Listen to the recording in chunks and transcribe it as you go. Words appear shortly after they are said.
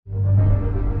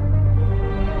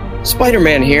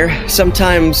Spider-Man here,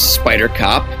 sometimes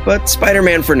Spider-Cop, but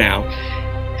Spider-Man for now.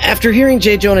 After hearing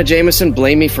J. Jonah Jameson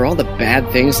blame me for all the bad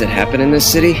things that happen in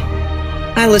this city,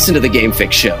 I listened to the Game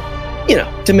Fix show. You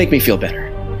know, to make me feel better.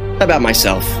 About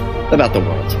myself, about the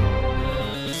world.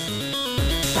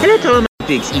 Hello, Tom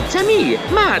Fix. It's me,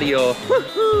 Mario.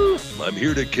 Woohoo! I'm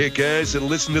here to kick ass and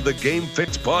listen to the Game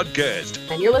Fix podcast.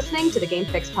 And you're listening to the Game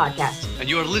Fix podcast. And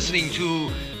you're listening to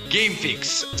Game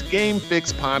Fix. It's Game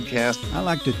Fix podcast. I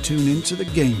like to tune into the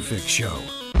Game Fix show.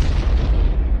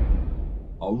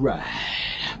 All right,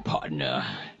 partner.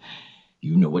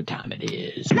 You know what time it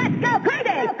is. Let's go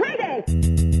crazy! Crazy!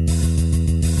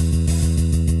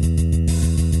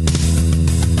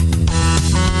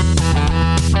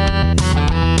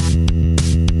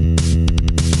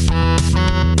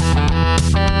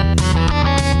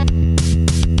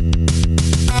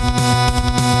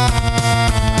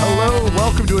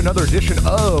 Welcome to another edition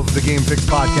of the Game Fix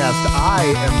podcast. I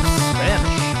am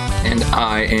Spanish. And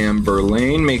I am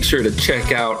Verlaine. Make sure to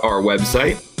check out our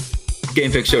website,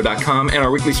 GameFixShow.com, and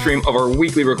our weekly stream of our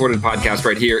weekly recorded podcast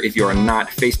right here. If you are not,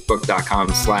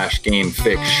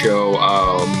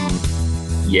 Facebook.com/GameFixShow.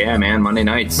 Yeah, man, Monday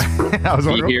nights.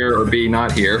 Be here or be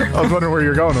not here. I was wondering where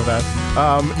you're going with that.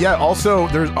 Also,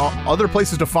 there's other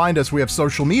places to find us. We have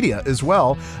social media as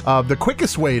well. The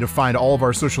quickest way to find all of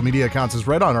our social media accounts is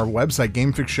right on our website,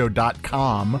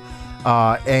 GameFixShow.com.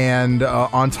 And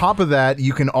on top of that,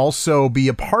 you can also be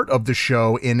a part of the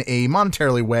show in a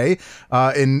monetarily way.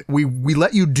 And we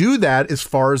let you do that as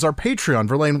far as our Patreon.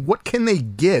 Verlaine, what can they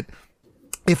get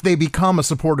if they become a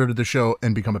supporter to the show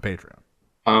and become a Patreon?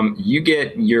 You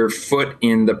get your foot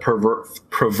in the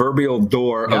proverbial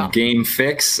door of Game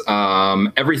Fix.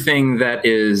 Everything that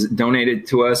is donated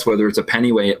to us, whether it's a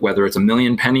penny, whether it's a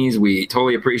million pennies, we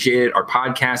totally appreciate it. Our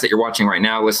podcast that you're watching right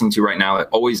now, listening to right now,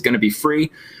 always going to be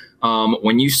free.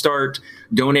 When you start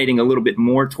donating a little bit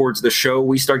more towards the show,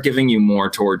 we start giving you more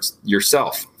towards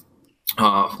yourself.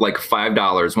 Like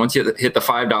 $5. Once you hit the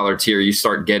 $5 tier, you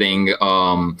start getting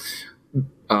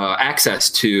access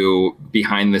to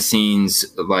behind the scenes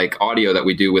like audio that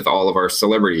we do with all of our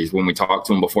celebrities. When we talk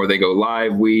to them before they go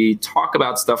live, we talk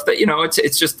about stuff that, you know,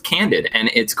 it's just candid and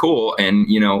it's cool. And,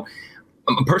 you know,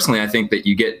 personally, I think that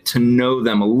you get to know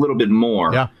them a little bit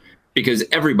more because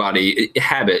everybody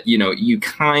you know, you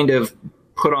kind of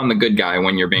put on the good guy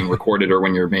when you're being recorded or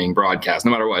when you're being broadcast,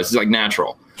 no matter what. It's like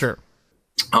natural. Sure.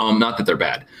 Not that they're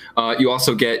bad. You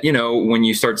also get, you know, when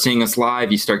you start seeing us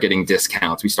live, you start getting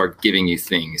discounts. We start giving you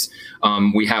things.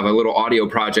 We have a little audio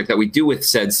project that we do with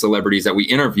said celebrities that we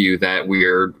interview that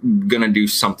we're going to do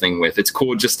something with. It's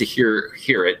cool just to hear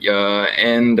it.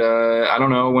 I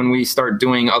don't know, when we start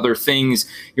doing other things,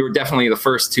 you're definitely the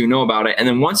first to know about it. And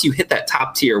then once you hit that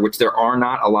top tier, which there are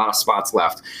not a lot of spots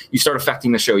left, you start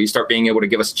affecting the show. You start being able to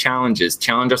give us challenges,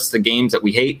 challenge us to games that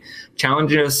we hate,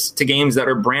 challenge us to games that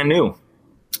are brand new.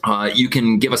 You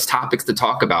can give us topics to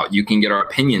talk about. You can get our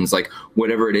opinions, like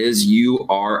whatever it is. You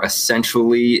are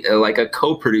essentially like a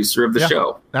co-producer of the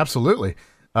show. Absolutely.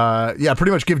 Pretty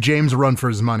much give James a run for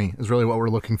his money is really what we're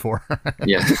looking for.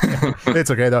 Yeah. It's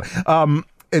okay, though.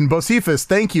 And Bocephus,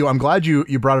 thank you. I'm glad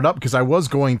you brought it up because I was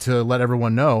going to let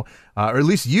everyone know, or at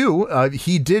least you,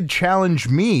 he did challenge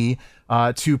me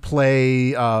to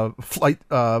play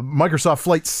Microsoft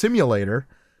Flight Simulator.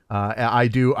 I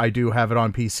do have it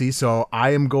on PC, so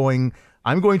I'm going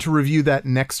to review that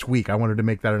next week. I wanted to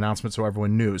make that announcement so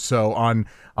everyone knew. So on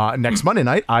next Monday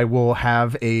night, I will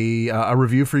have a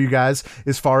review for you guys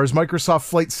as far as Microsoft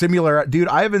Flight Simulator. Dude,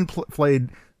 I haven't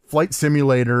played Flight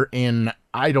Simulator in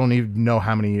I don't even know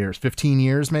how many years, 15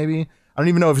 years maybe. I don't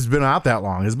even know if it's been out that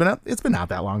long. It's been out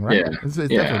that long, right?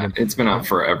 Yeah, it's been out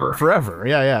forever. Forever,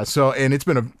 yeah. So, and it's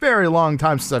been a very long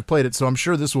time since I've played it, so I'm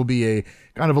sure this will be a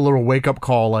kind of a little wake-up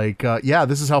call, like,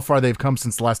 this is how far they've come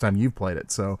since the last time you've played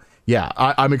it. So, yeah,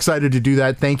 I'm excited to do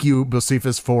that. Thank you,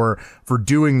 Bocephus, for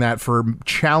doing that, for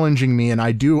challenging me, and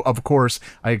I do, of course,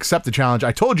 I accept the challenge.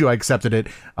 I told you I accepted it,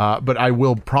 but I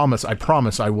promise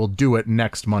I will do it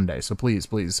next Monday. So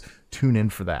please tune in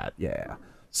for that. Yeah.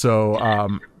 So,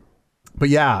 but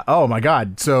yeah, oh my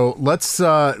God. So let's,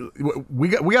 we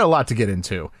got a lot to get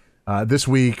into this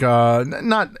week.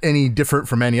 Not any different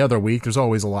from any other week. There's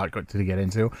always a lot to get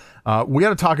into. We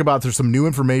got to talk about, there's some new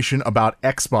information about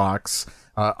Xbox.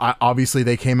 Obviously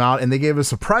they came out and they gave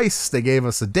us a price. They gave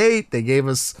us a date. They gave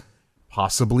us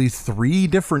possibly 3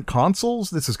 different consoles.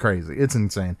 This is crazy. It's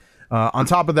insane. On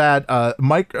top of that,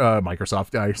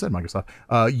 Microsoft, I said Microsoft,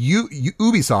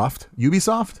 Ubisoft.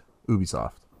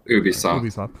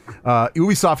 Ubisoft.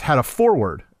 Ubisoft had a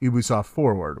forward, Ubisoft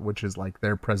Forward, which is like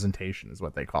their presentation is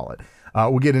what they call it.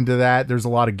 We'll get into that. There's a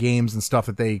lot of games and stuff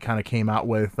that they kind of came out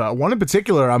with. One in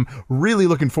particular I'm really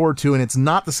looking forward to, and it's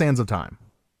not the Sands of Time.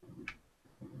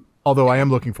 Although I am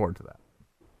looking forward to that.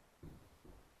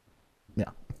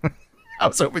 Yeah. I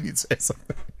was hoping you'd say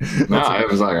something. No, I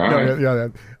was like, all right.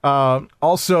 Yeah.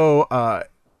 Also,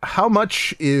 how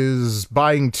much is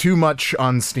buying too much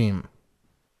on Steam?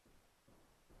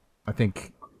 I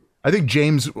think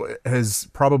James has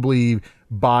probably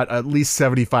bought at least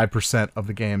 75% of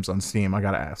the games on Steam. I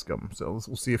gotta ask him, so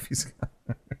we'll see if he's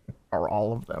or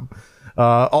all of them.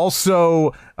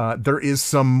 Also, there is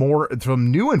some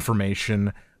new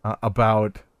information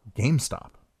about GameStop.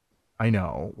 I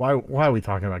know why are we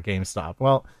talking about GameStop?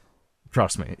 Well,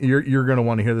 trust me, you're going to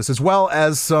want to hear this, as well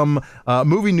as some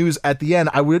movie news at the end.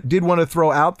 I did want to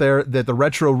throw out there that the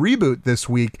Retro Reboot this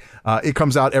week, it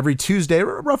comes out every Tuesday,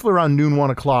 roughly around noon, 1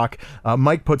 o'clock.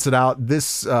 Mike puts it out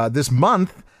this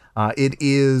month. It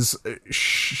is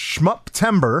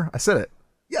Shmuptember. I said it.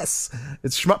 Yes,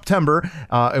 it's Shmuptember.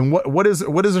 And what is a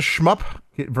shmup?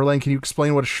 Verlaine, can you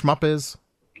explain what a shmup is?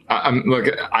 Look,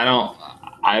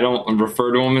 I don't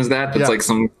refer to them as that. That's like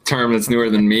some term that's newer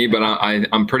than me, but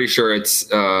I'm pretty sure it's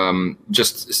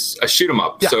just a shoot 'em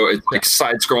up. Yeah. So it's like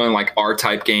side-scrolling, like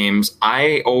R-type games.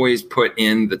 I always put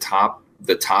in the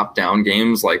top-down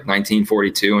games, like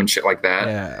 1942 and shit like that.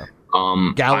 Yeah.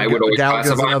 I would always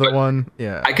classify another one.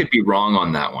 Yeah. I could be wrong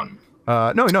on that one.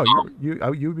 No,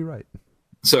 you would be right.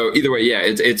 So either way, yeah,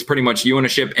 it's pretty much you on a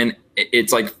ship, and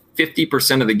it's like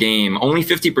 50% of the game, only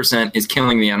 50% is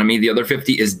killing the enemy. The other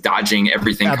 50 is dodging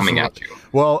everything coming at you.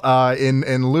 Well,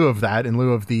 in lieu of that, in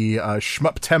lieu of the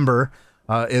Shmuptember,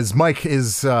 as Mike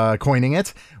is coining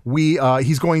it,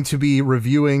 he's going to be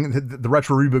reviewing the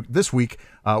Retro Reboot this week.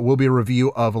 Will be a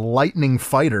review of Lightning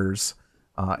Fighters,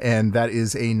 and that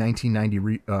is a 1990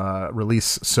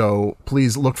 release. So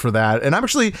please look for that. And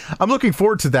I'm looking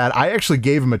forward to that. I actually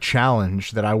gave him a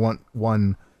challenge that I want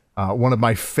one of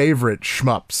my favorite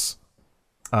shmups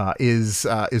is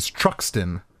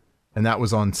Truxton, and that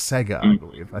was on Sega, I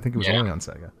believe. I think it was only on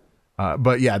Sega.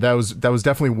 But yeah, that was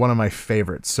definitely one of my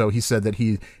favorites. So he said that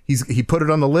he put it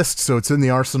on the list, so it's in the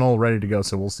arsenal, ready to go.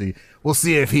 So we'll see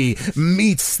if he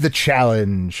meets the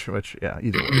challenge. Which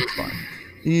either way it's fine.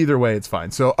 Either way, it's fine.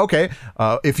 So, okay,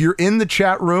 if you're in the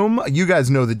chat room, you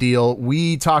guys know the deal.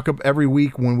 We talk every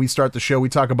week when we start the show. We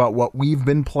talk about what we've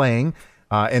been playing.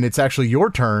 And it's actually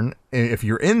your turn if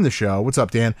you're in the show. What's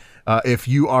up, Dan? If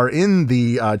you are in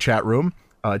the chat room,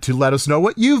 to let us know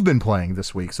what you've been playing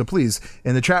this week. So please,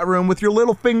 in the chat room with your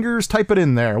little fingers, type it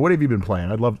in there. What have you been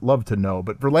playing? I'd love to know.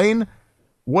 But Verlaine,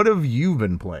 what have you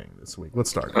been playing this week? Let's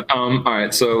start. All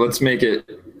right, so let's make it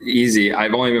easy.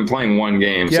 I've only been playing one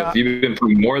game. Yeah. So if you've been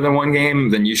playing more than one game,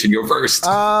 then you should go first.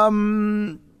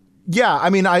 Yeah, I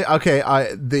mean,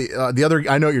 the other,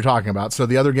 I know what you're talking about. So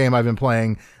the other game I've been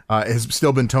playing has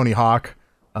still been Tony Hawk.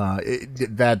 I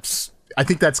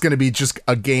think that's going to be just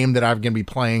a game that I'm going to be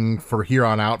playing for here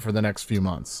on out for the next few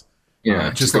months.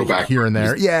 Yeah, just like back here and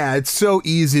there. Yeah, it's so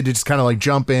easy to just kind of like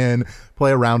jump in,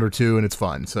 play a round or two, and it's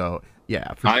fun. So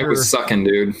yeah, I was sucking,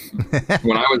 dude.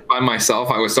 When I was by myself,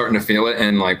 I was starting to feel it,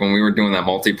 and like when we were doing that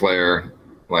multiplayer,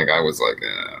 like I was like,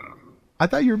 I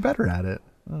thought you were better at it.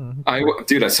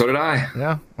 Dude, so did I.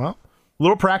 Yeah, well, a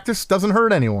little practice doesn't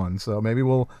hurt anyone, so maybe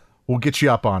we'll get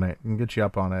you up on it and get you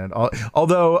up on it.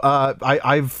 Although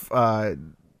I've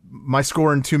my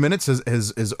score in 2 minutes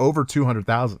is over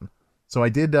 200,000. So I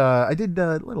did a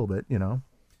little bit, you know.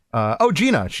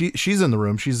 Gina, she's in the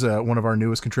room. She's one of our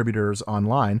newest contributors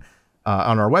online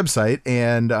on our website,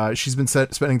 and she's been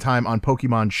spending time on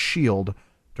Pokemon Shield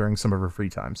during some of her free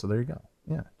time. So there you go.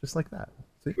 Yeah, just like that.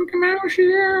 See?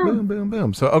 Boom, boom,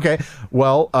 boom. So, okay.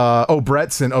 Well,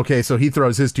 Bretson. Okay, so he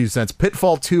throws his 2 cents.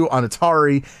 Pitfall 2 on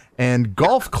Atari and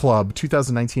Golf Club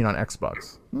 2019 on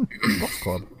Xbox. Golf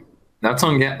Club. That's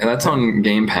on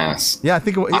Game Pass. Yeah, I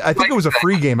think it was a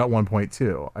free game at one point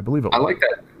too. I believe it was. I like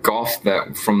that golf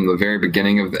that from the very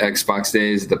beginning of the Xbox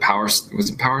days. The was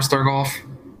it Power Star Golf?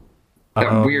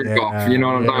 That weird golf. You know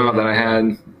what I'm talking about? That I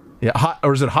had. Yeah,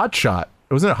 or was it Hot Shot?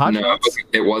 Wasn't it Hot Shots? No,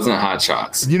 it wasn't Hot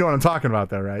Shots. You know what I'm talking about,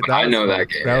 though, right? I know that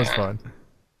game. That was fun.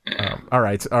 Yeah. All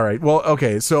right. Well,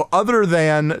 okay. So other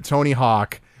than Tony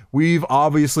Hawk, we've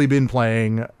obviously been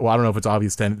playing. Well, I don't know if it's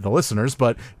obvious to the listeners,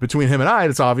 but between him and I,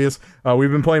 it's obvious.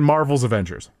 We've been playing Marvel's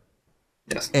Avengers.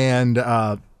 Yes. And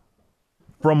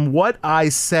from what I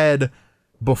said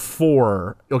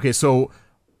before, okay, so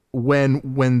when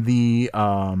the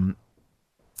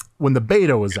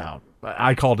beta was out.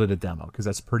 I called it a demo because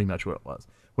that's pretty much what it was.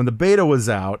 When the beta was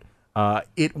out,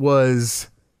 it was...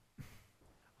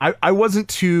 I wasn't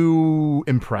too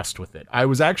impressed with it. I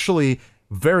was actually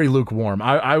very lukewarm.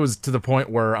 I was to the point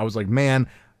where I was like, man,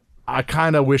 I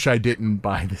kind of wish I didn't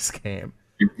buy this game.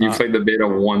 You played the beta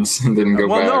once and didn't go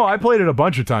back. Well, no, I played it a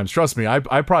bunch of times. Trust me, I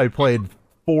probably played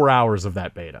 4 hours of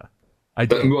that beta. I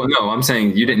did. Well, no, I'm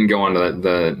saying you didn't go on to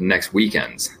the next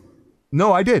weekends.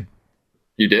 No, I did.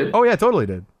 You did? Oh yeah, totally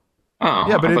did. Oh,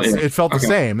 yeah, but it felt the Okay.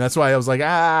 same. That's why I was like,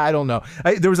 I don't know.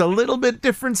 There was a little bit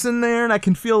difference in there, and I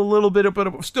can feel a little bit, but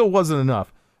it still wasn't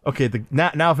enough. Okay,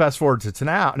 now fast forward to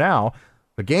now,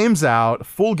 the game's out,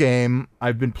 full game.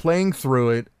 I've been playing through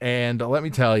it, and let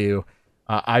me tell you,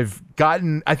 I've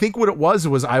gotten. I think what it was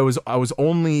I was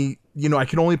only, I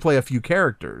could only play a few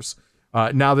characters.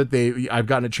 Now that I've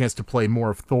gotten a chance to play more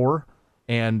of Thor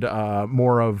and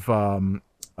more of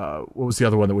what was the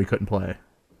other one that we couldn't play?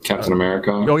 Captain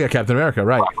America. Oh yeah, Captain America,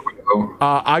 right.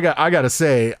 I got to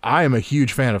say, I am a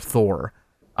huge fan of Thor.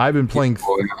 I've been playing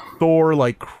Thor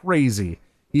like crazy.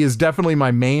 He is definitely my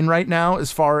main right now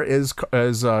as far as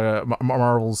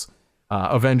Marvel's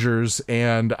Avengers,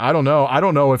 and I don't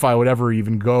know if I would ever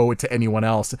even go to anyone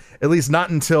else. At least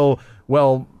not until,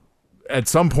 well, at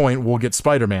some point we'll get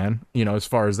Spider-Man, as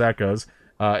far as that goes.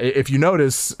 If you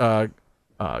notice,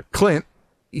 Clint,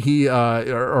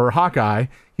 or Hawkeye,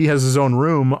 he has his own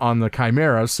room on the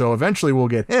Chimera, so eventually we'll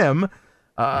get him.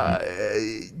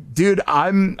 Dude,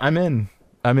 I'm in.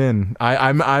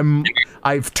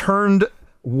 I've turned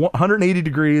 180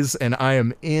 degrees and I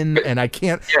am in, and I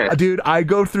can't, dude, I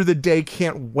go through the day,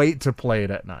 can't wait to play it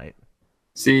at night.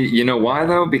 See, you know why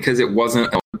though? Because it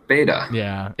wasn't a beta.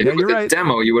 Yeah. If it was a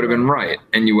demo, you would have been right,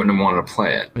 and you wouldn't have wanted to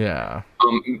play it. Yeah.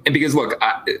 And because look,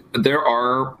 there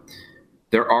are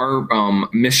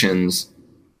missions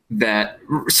that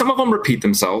some of them repeat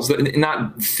themselves,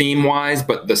 not theme wise,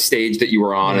 but the stage that you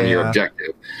were on and your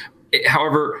objective.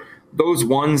 However, those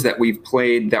ones that we've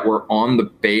played that were on the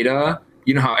beta,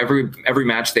 you know how every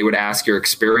match they would ask your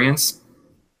experience,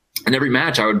 and every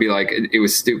match I would be like, it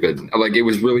was stupid. Like, it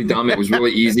was really dumb. It was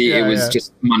really easy. It was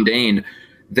just mundane.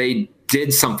 They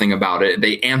did something about it.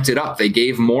 They amped it up. They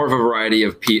gave more of a variety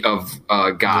of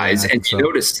guys. And you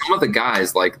notice some of the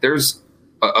guys, like there's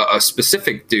a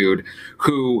specific dude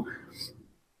who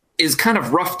is kind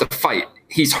of rough to fight.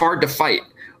 He's hard to fight.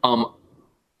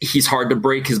 He's hard to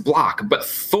break his block, but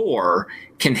Thor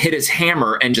can hit his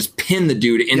hammer and just pin the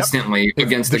dude instantly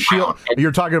against the shield.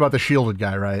 You're talking about the shielded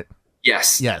guy, right?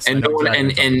 Yes. And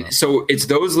so it's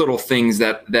those little things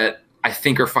that I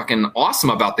think are fucking awesome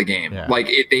about the game. Yeah.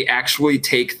 Like they actually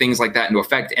take things like that into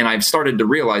effect. And I've started to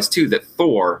realize too that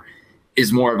Thor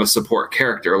is more of a support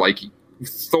character. Like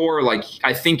Thor, like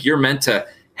I think you're meant to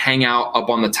hang out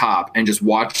up on the top and just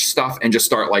watch stuff and just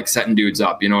start like setting dudes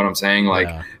up. You know what I'm saying? Like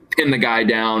pin the guy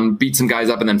down, beat some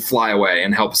guys up, and then fly away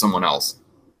and help someone else.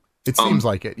 It seems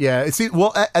like it. Yeah.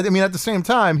 Well, I mean, at the same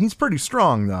time, he's pretty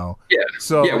strong though. Yeah.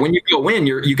 So yeah, when you go in,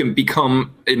 you can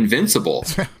become invincible.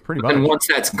 Pretty much. And once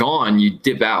that's gone, you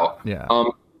dip out. Yeah.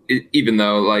 Even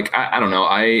though, like, I don't know,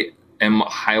 I am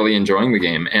highly enjoying the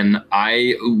game, and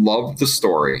I love the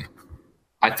story.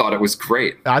 I thought it was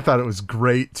great. I thought it was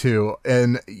great too.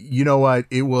 And you know what?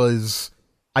 It was,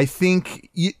 I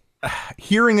think,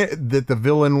 hearing it that the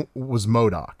villain was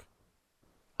MODOK,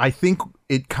 I think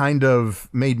it kind of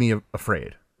made me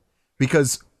afraid,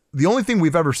 because the only thing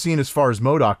we've ever seen as far as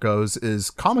MODOK goes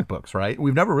is comic books, right?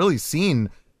 We've never really seen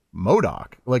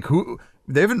MODOK. Like,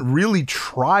 they haven't really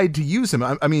tried to use him.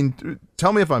 I mean,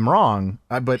 tell me if I'm wrong,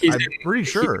 but I'm pretty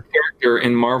sure. He's a character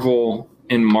in Marvel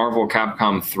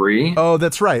Capcom 3. Oh,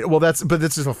 that's right. Well, but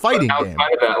this is a fighting game.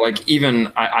 Outside of that, like,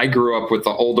 even I grew up with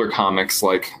the older comics,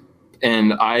 like,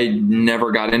 and I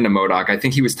never got into MODOK. I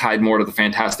think he was tied more to the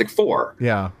Fantastic Four.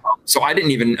 Yeah. So I didn't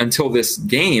even, until this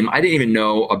game, I didn't even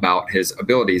know about his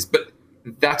abilities. But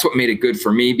that's what made it good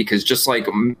for me, because just like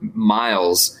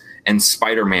Miles and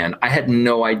Spider-Man, I had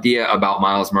no idea about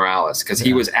Miles Morales, because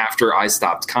he was after I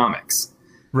stopped comics.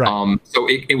 Right. So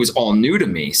it was all new to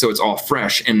me. So it's all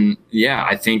fresh. And yeah,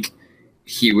 I think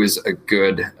he was a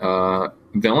good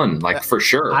villain, like, for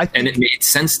sure. And it made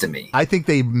sense to me. I think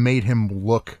they made him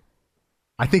look,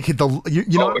 I think you know, yeah,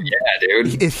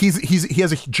 dude. He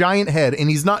has a giant head, and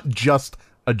he's not just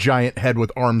a giant head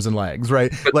with arms and legs,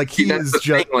 right? But like, he is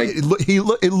just, like,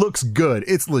 it looks good.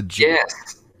 It's legit.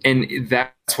 Yes. And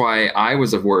that's why I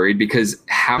was worried, because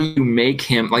how do you make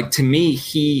him, like, to me,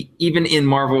 even in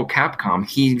Marvel Capcom,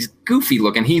 he's goofy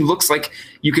looking. He looks like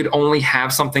you could only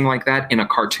have something like that in a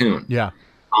cartoon. Yeah.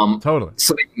 Totally.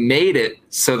 So they made it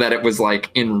so that it was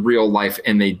like in real life,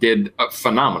 and they did a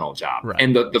phenomenal job. Right.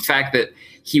 And the fact that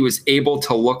he was able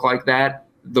to look like that,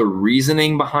 the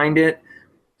reasoning behind it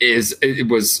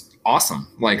was awesome.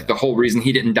 Like the whole reason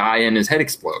he didn't die and his head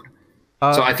explode.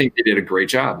 So I think they did a great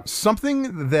job.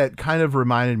 Something that kind of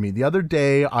reminded me the other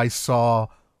day, I saw.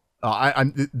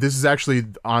 This is actually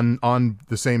on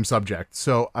the same subject.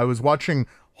 So I was watching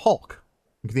Hulk,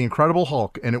 the Incredible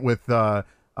Hulk, and it with not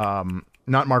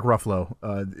Mark Ruffalo,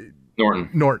 Norton.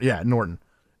 Norton.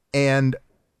 And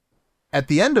at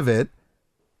the end of it,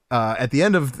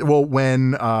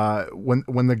 when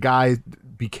the guy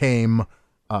became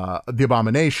the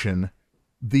Abomination,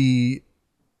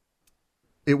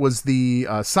 it was the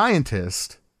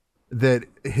scientist that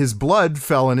his blood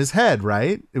fell in his head,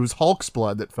 right? It was Hulk's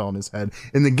blood that fell in his head.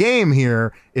 In the game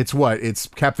here, it's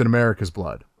Captain America's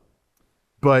blood.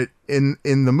 But in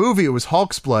the movie, it was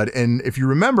Hulk's blood. And if you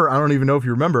remember, I don't even know if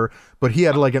you remember, but he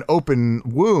had like an open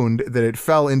wound that it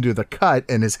fell into the cut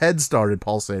and his head started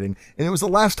pulsating. And it was the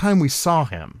last time we saw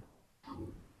him.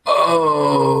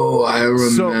 Oh, I remember.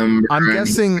 So I'm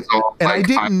guessing,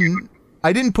 and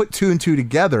I didn't put two and two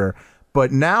together,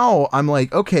 but now I'm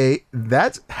like, okay,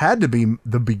 that had to be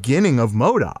the beginning of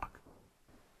MODOK.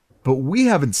 But we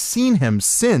haven't seen him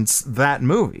since that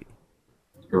movie.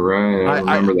 Right,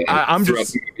 I remember that. I'm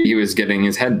just he was getting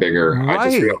his head bigger. Right. I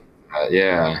just realized that,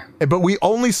 yeah. But we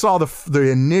only saw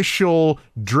the initial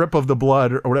drip of the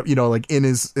blood or whatever, like in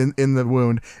the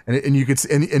wound, and you could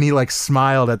and he like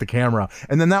smiled at the camera,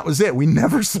 and then that was it. We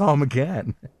never saw him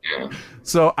again. Yeah.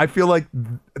 So I feel like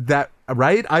that,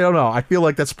 right? I don't know. I feel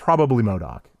like that's probably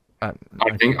MODOK. I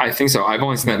think so. I've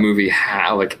only seen that movie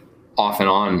like off and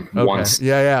on once.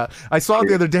 Yeah. I saw it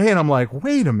the other day and I'm like,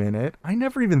 wait a minute. I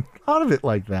never even thought of it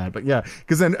like that. But yeah,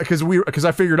 because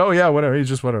I figured, oh yeah, whatever. He's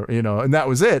just whatever, and that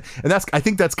was it. And I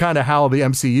think that's kind of how the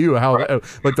MCU,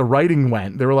 like the writing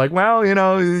went. They were like, well,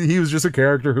 he was just a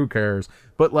character. Who cares?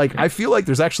 But like, I feel like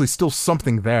there's actually still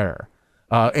something there.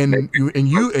 And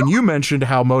you mentioned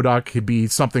how MODOK could be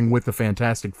something with the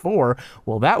Fantastic Four.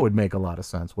 Well, that would make a lot of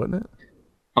sense, wouldn't it?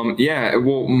 Yeah,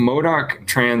 well, MODOK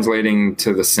translating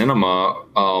to the cinema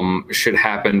should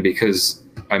happen because,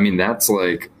 I mean, that's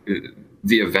like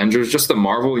the Avengers, just the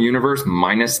Marvel universe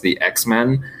minus the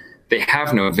X-Men. They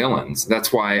have no villains.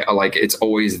 That's why, like, it's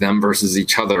always them versus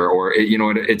each other, or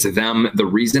it's them. The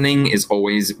reasoning is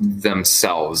always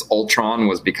themselves. Ultron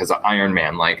was because of Iron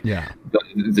Man. Like, yeah,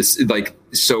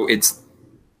 so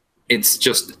it's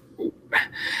just.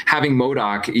 Having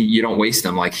MODOK, you don't waste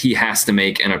him. Like, he has to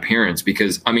make an appearance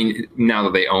because, I mean, now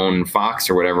that they own Fox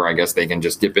or whatever, I guess they can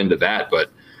just dip into that. But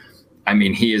I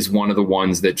mean, he is one of the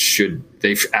ones that should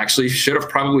have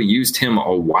probably used him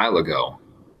a while ago,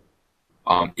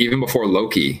 even before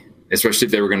Loki, especially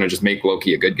if they were going to just make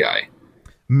Loki a good guy.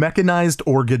 Mechanized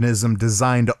organism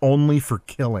designed only for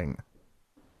killing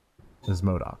is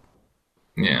MODOK.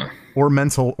 Yeah. Or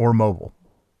mental or mobile,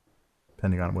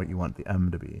 depending on what you want the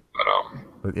M to be.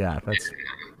 But yeah, that's.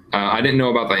 I didn't know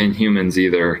about the Inhumans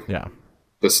either. Yeah.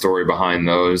 The story behind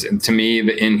those, and to me,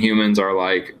 the Inhumans are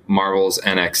like Marvel's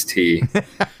NXT.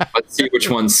 Let's see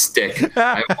which ones stick.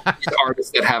 I have all these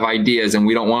artists that have ideas, and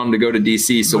we don't want them to go to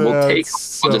DC, so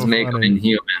we'll just make them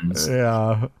Inhumans.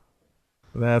 Yeah,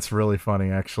 that's really funny.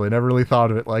 Actually, never really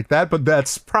thought of it like that, but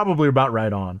that's probably about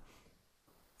right on.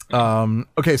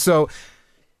 Okay, so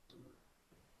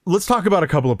let's talk about a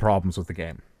couple of problems with the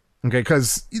game. Okay,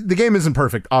 because the game isn't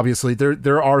perfect. Obviously,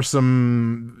 there are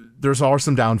some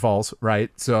downfalls,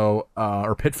 right? So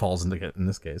or pitfalls in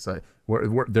this case.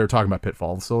 They're talking about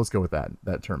pitfalls, so let's go with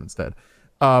that term instead.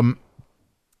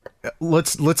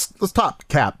 Let's talk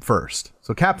Cap first.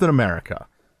 So Captain America,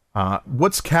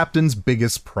 what's Captain's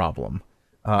biggest problem?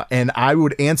 And I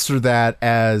would answer that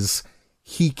as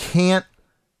he can't.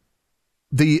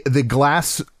 The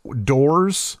glass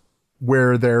doors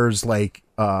where there's like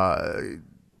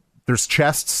there's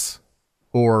chests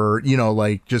or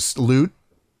like just loot,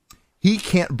 he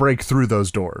can't break through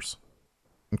those doors.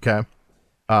 Okay,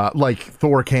 like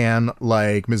Thor can,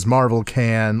 like Ms. Marvel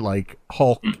can, like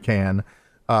Hulk can.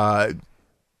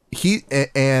 He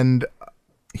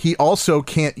also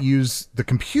can't use the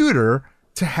computer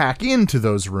to hack into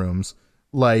those rooms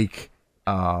like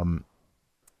Black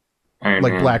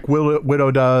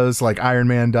Widow does, like Iron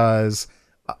Man does.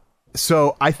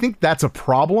 So I think that's a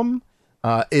problem.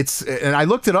 And I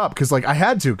looked it up because I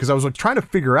had to, because I was trying to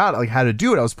figure out how to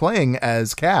do it. I was playing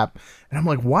as Cap and I'm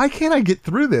like, why can't I get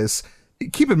through this?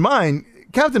 Keep in mind,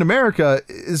 Captain America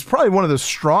is probably one of the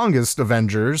strongest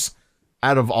Avengers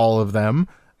out of all of them.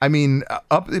 I mean,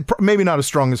 maybe not as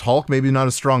strong as Hulk, maybe not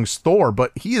as strong as Thor,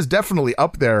 but he is definitely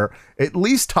up there, at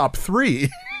least top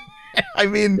 3. I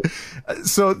mean,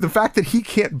 so the fact that he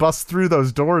can't bust through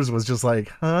those doors was just like,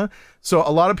 huh? So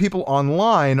a lot of people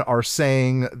online are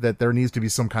saying that there needs to be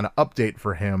some kind of update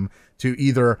for him to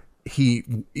either he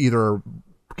either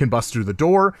can bust through the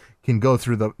door, can go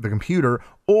through the computer,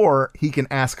 or he can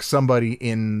ask somebody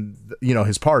in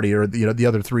his party or the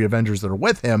other 3 Avengers that are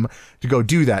with him to go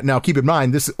do that. Now, keep in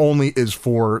mind, this only is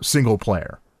for single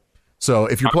player. So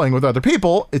if you're playing with other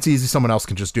people, it's easy. Someone else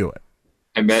can just do it.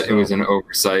 I bet it was an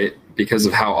oversight because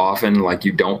of how often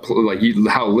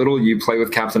how little you play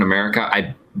with Captain America.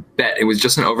 I bet it was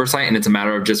just an oversight, and it's a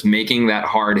matter of just making that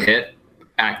hard hit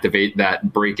activate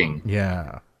that breaking.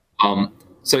 Yeah.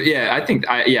 So yeah, I think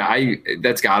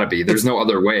that's gotta be. There's no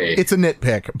other way. It's a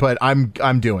nitpick, but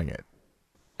I'm doing it.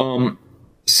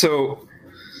 So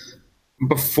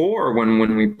before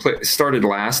when we started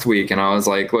last week, and I was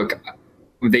like, look,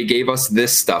 they gave us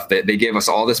this stuff. They gave us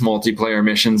all this multiplayer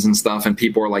missions and stuff, and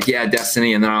people were like, yeah,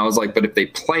 Destiny. And then I was like, but if they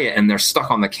play it and they're stuck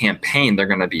on the campaign, they're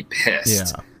gonna be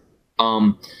pissed.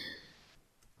 Yeah.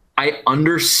 I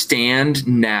understand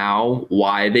now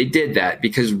why they did that,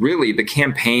 because really the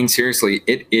campaign, seriously,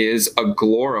 it is a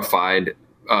glorified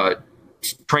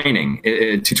training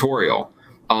tutorial.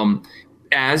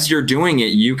 As you're doing it,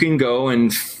 you can go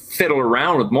and fiddle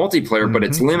around with multiplayer, but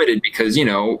it's limited because,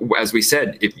 as we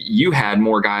said, if you had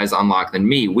more guys unlocked than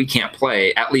me, we can't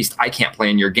play. At least I can't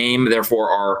play in your game.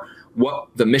 Therefore, what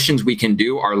the missions we can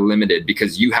do are limited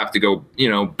because you have to go,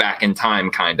 back in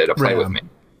time kind of to play with me.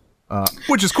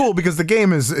 Which is cool because the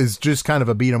game is just kind of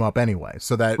a beat 'em up anyway.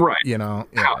 So that, right.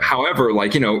 However,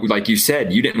 like you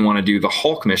said, you didn't want to do the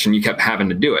Hulk mission. You kept having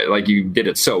to do it. Like you did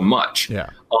it so much. Yeah.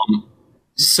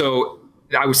 So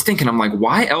I was thinking, I'm like,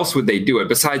 why else would they do it?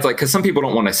 Besides, like, because some people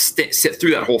don't want to sit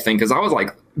through that whole thing. Because I was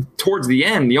like, towards the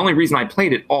end, the only reason I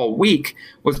played it all week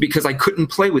was because I couldn't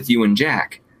play with you and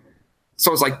Jack. So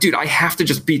I was like, dude, I have to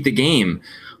just beat the game.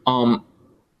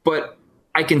 But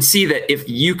I can see that if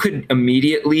you could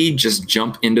immediately just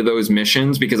jump into those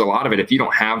missions, because a lot of it, if you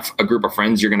don't have a group of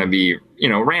friends, you're going to be,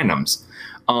 randoms.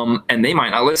 And they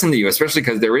might not listen to you, especially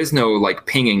because there is no like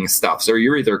pinging stuff. So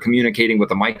you're either communicating with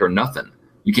a mic or nothing.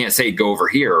 You can't say go over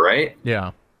here, right?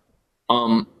 Yeah.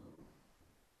 Yeah,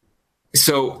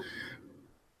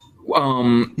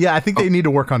 I think they need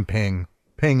to work on ping.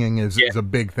 Pinging is a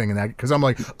big thing in that, because I'm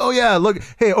like, oh yeah, look,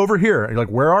 hey, over here. You're like,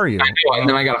 where are you? I know, and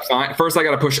then I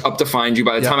gotta push up to find you.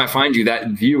 By the time I find you, that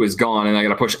view is gone, and I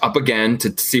gotta push up again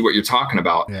to see what you're talking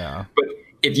about. Yeah. But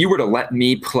if you were to let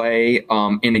me play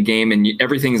in a game and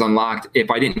everything's unlocked,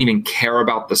 if I didn't even care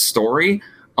about the story,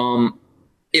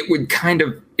 it would kind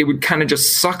of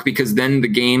just suck, because then the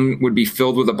game would be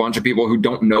filled with a bunch of people who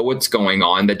don't know what's going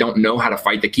on, that don't know how to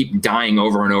fight, that keep dying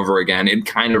over and over again. It'd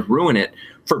kind of ruin it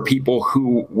for people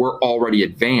who were already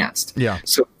advanced. Yeah.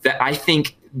 So that, I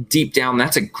think deep down,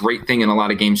 that's a great thing, and a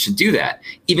lot of games should do that.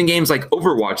 Even games like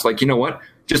Overwatch, like, you know what?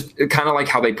 Just kind of like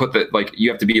how they put that, like, you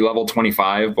have to be level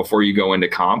 25 before you go into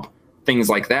comp, things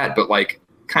like that, but like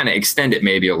kind of extend it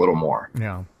maybe a little more.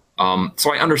 Yeah.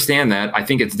 So I understand that. I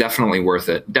think it's definitely worth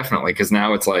it. Definitely. Because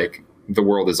now it's like the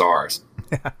world is ours.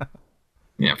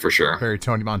 Yeah, for sure. Very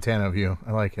Tony Montana of you.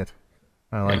 I like it.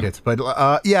 But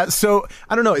yeah, so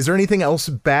I don't know. Is there anything else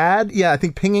bad? Yeah, I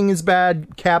think pinging is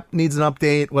bad. Cap needs an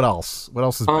update. What else? What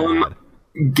else is bad?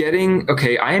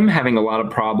 I am having a lot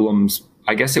of problems.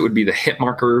 I guess it would be the hit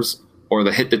markers or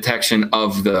the hit detection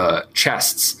of the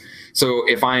chests. So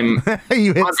if I'm I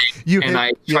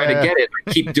try to get it,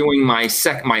 I keep doing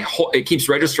it keeps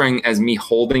registering as me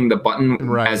holding the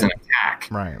button as an attack.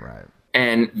 Right.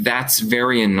 And that's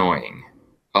very annoying.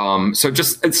 So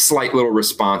just a slight little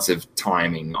responsive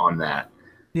timing on that.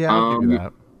 Yeah, I'll give you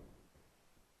that.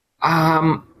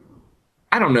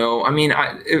 I don't know. I mean,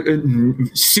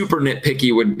 super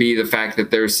nitpicky would be the fact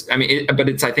that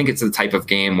I think it's the type of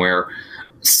game where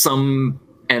some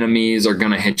enemies are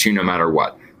going to hit you no matter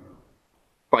what.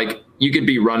 Like, you could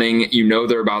be running,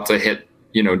 they're about to hit,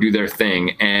 do their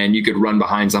thing, and you could run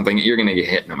behind something, you're going to get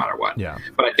hit no matter what. Yeah.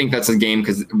 But I think that's a game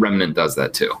because Remnant does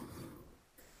that too.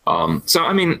 So,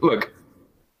 I mean, look,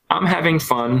 I'm having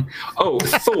fun. Oh,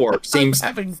 Thor seems...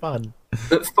 having fun.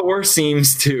 Thor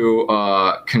seems to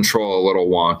control a little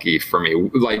wonky for me.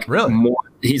 Like, really?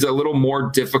 He's a little more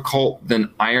difficult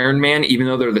than Iron Man, even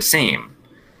though they're the same.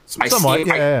 Somewhat,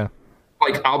 yeah.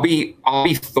 Like, I'll be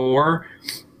Thor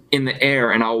in the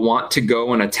air, and I'll want to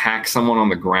go and attack someone on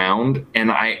the ground,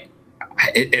 and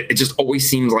it just always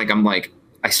seems like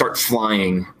I start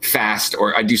flying fast,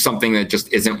 or I do something that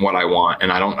just isn't what I want, and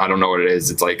I don't know what it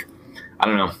is. It's like, I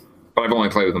don't know, but I've only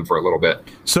played with them for a little bit.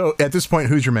 So at this point,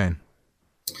 who's your main?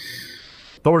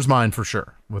 Thor's mine for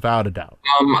sure, without a doubt.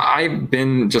 I've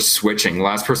been just switching. The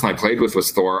last person I played with was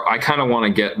Thor. I kind of want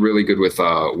to get really good with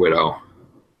Widow.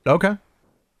 Okay.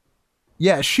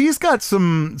 Yeah, she's got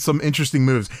some interesting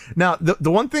moves. Now,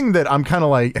 the one thing that I'm kind of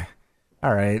like,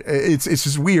 all right. It's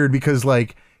just weird because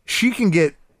like she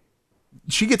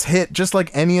gets hit just like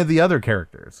any of the other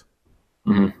characters,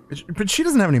 but she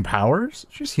doesn't have any powers.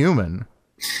 She's human.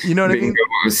 You know what I mean?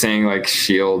 I was saying like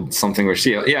Shield, something with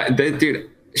Shield. Yeah, dude,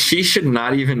 she should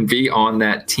not even be on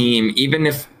that team, even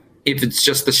if it's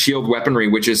just the Shield weaponry,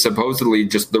 which is supposedly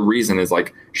just the reason is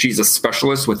like she's a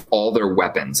specialist with all their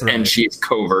weapons, and she's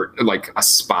covert, like a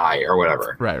spy or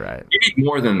whatever. Right. You need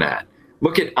more than that.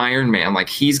 Look at Iron Man, like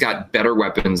he's got better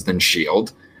weapons than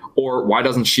Shield. Or why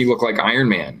doesn't she look like Iron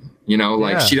Man? You know,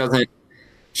 like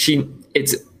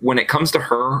it's when it comes to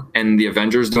her and the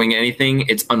Avengers doing anything,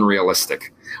 it's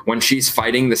unrealistic. When she's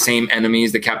fighting the same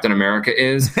enemies that Captain America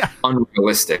is,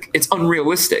 unrealistic. It's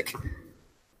unrealistic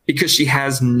because she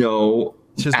has no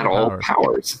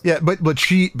powers. Yeah, but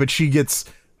she gets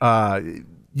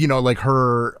like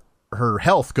her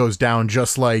health goes down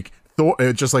just like Thor,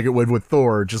 just like it would with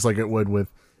Thor, just like it would with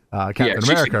Captain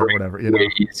America or whatever, you know. Way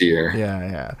easier.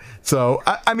 Yeah. So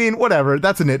I mean, whatever.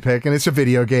 That's a nitpick, and it's a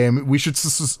video game. We should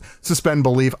suspend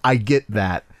belief. I get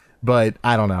that, but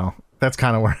I don't know. That's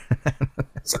kind of where.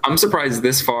 So I'm surprised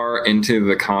this far into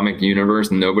the comic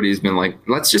universe, nobody's been like,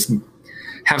 let's just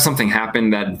have something happen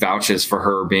that vouches for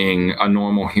her being a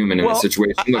normal human in a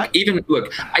situation.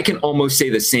 I can almost say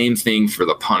the same thing for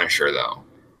the Punisher, though.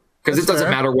 Because it doesn't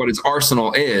matter what his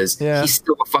arsenal is. Yeah. He's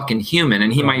still a fucking human,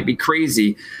 and he might be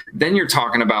crazy. Then you're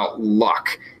talking about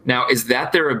luck. Now, is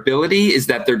that their ability? Is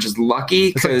that they're just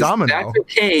lucky? Because like that's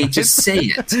okay. Just say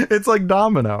it. It's like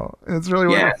Domino. It's really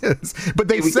what it is. But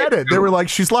they said it. They were like,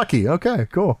 she's lucky. Okay,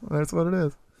 cool. That's what it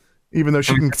is. Even though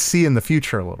she can see in the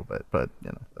future a little bit. But, you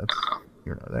know, that's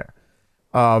you're not there.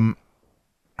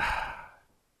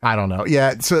 I don't know.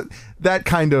 Yeah, so that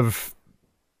kind of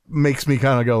makes me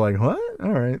kind of go like, what?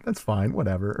 All right, that's fine,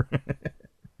 whatever.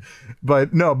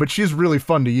 but she's really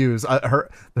fun to use.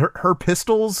 Her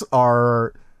pistols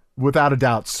are without a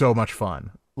doubt so much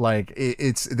fun. Like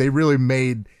they really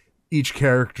made each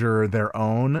character their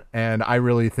own, and I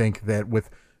really think that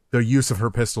with the use of her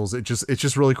pistols, it's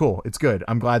just really cool. It's good.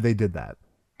 I'm glad they did that.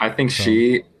 I think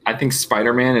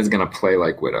Spider-Man is going to play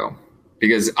like Widow,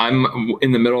 because I'm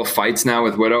in the middle of fights now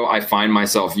with Widow. I find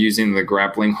myself using the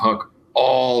grappling hook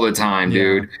all the time,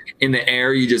 dude. In the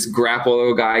air, you just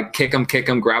grapple a guy, kick him,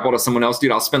 grapple to someone else,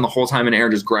 dude. I'll spend the whole time in air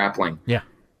just grappling. Yeah.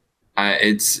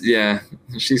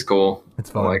 She's cool. It's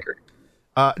fun. I like her.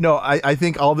 I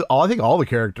think all the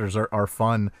characters are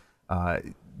fun.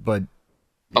 But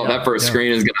that first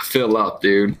screen is gonna fill up,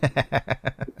 dude.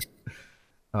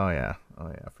 Oh yeah,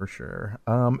 for sure.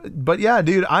 But yeah,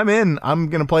 dude, I'm in. I'm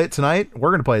gonna play it tonight.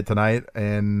 We're gonna play it tonight,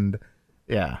 and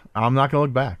yeah, I'm not gonna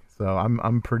look back. So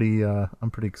I'm pretty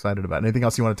excited about it. Anything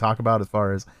else you want to talk about as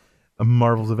far as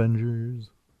Marvel's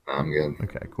Avengers? I'm good.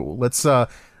 Okay, cool. Let's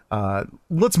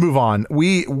move on.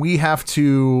 We got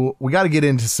to get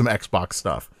into some Xbox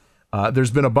stuff.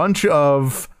 There's been a bunch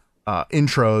of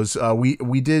intros.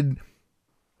 We did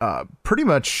pretty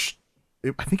much,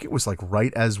 I think it was like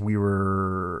right as we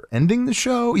were ending the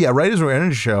show. Yeah, right as we were ending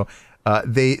the show,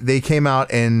 they came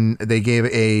out and they gave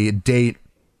a date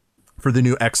for the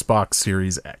new Xbox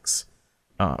Series X.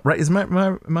 Right?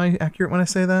 Am I accurate when I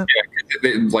say that?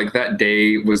 Yeah, like that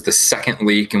day was the second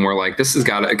leak, and we're like, this has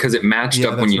got to, because it matched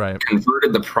up when you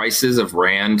converted the prices of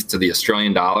Rand to the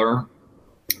Australian dollar.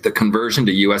 The conversion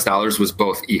to US dollars was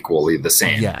both equally the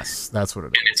same. Yes, that's what it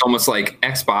is. And it's almost like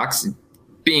Xbox,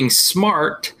 being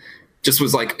smart, just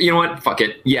was like, you know what? Fuck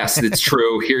it. Yes, it's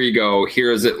true. Here you go.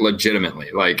 Here is it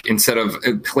legitimately. Like, instead of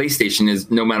PlayStation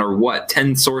is no matter what,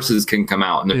 10 sources can come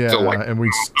out. And they're still like, and we're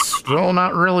still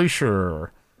not really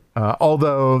sure.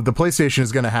 Although the PlayStation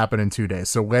is going to happen in 2 days.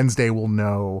 So Wednesday we'll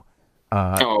know.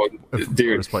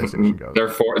 Dude, PlayStation goes.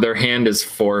 Their hand is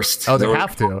forced. Oh, they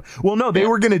have to. Well, no, they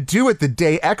were going to do it the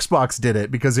day Xbox did it,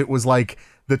 because it was like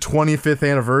the 25th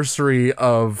anniversary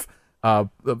of the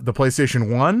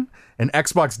PlayStation 1, and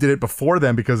Xbox did it before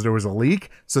them because there was a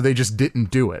leak, so they just didn't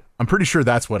do it. I'm pretty sure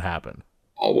that's what happened.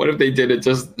 Oh, what if they did it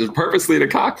just purposely to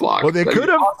cockblock? Well, they could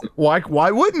have. Awesome. Why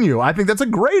wouldn't you? I think that's a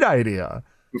great idea.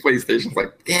 PlayStation's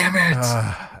like, damn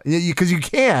it. Because you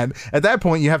can. At that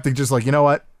point, you have to just like, you know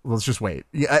what? Let's just wait.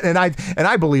 Yeah, and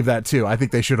I believe that too. I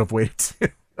think they should have waited too.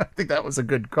 I think that was a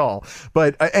good call.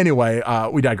 But anyway,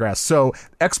 we digress. So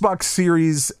Xbox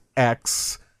Series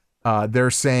X, they're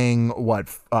saying what,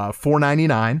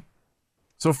 $499,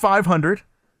 so $500.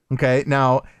 Okay,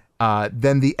 now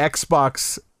then the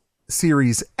Xbox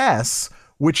Series S,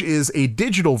 which is a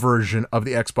digital version of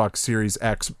the Xbox Series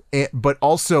X, but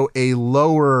also a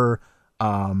lower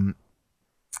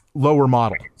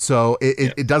model. So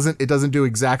it doesn't do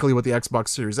exactly what the Xbox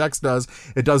Series X does.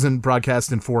 It doesn't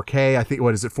broadcast in 4K. I think,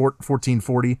 what is it,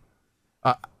 1440?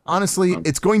 Honestly,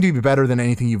 it's going to be better than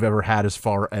anything you've ever had as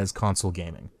far as console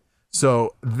gaming.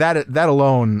 So that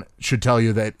alone should tell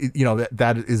you that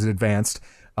that is advanced.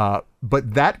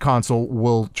 But that console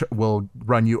will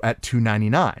run you at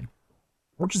 $299,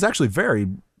 which is actually very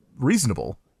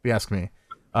reasonable, if you ask me.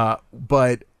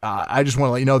 But I just want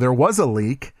to let you know there was a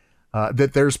leak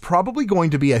that there's probably going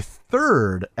to be a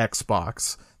third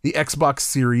Xbox, the Xbox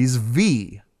Series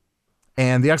V.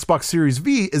 And the Xbox Series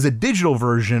V is a digital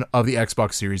version of the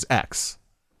Xbox Series X.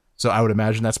 So I would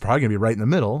imagine that's probably going to be right in the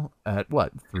middle at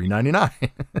what, $399.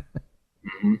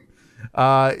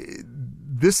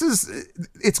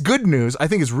 It's good news. I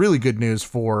think it's really good news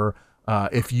for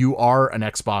if you are an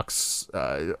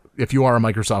Xbox, if you are a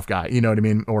Microsoft guy, you know what I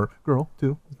mean, or girl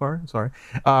too. Sorry.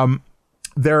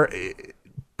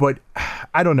 But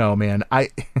I don't know, man.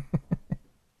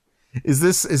 Is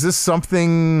this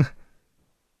something?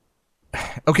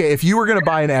 Okay, if you were going to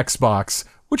buy an Xbox,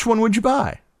 which one would you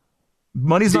buy?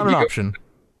 Money's not an option.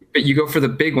 But you go for the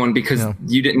big one because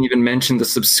you didn't even mention the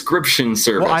subscription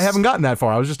service. Well, I haven't gotten that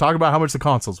far. I was just talking about how much the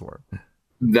consoles were.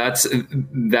 That's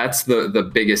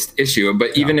the biggest issue.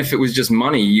 But even if it was just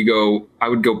money, I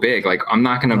would go big. Like, I'm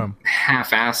not going to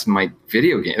half-ass my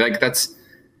video game. Like, that's...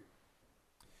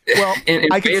 Well,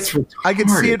 I could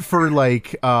see it for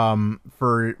like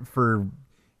for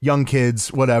young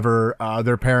kids, whatever,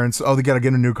 their parents, they got to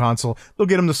get a new console. They'll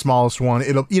get them the smallest one.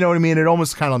 It'll, you know what I mean? It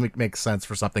almost kind of makes sense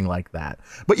for something like that.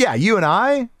 But yeah, you and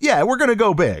I, we're going to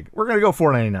go big. We're going to go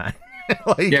 $499.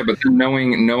 Yeah, but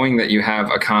knowing that you have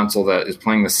a console that is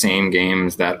playing the same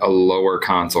games that a lower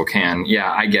console can.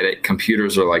 Yeah, I get it.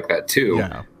 Computers are like that too.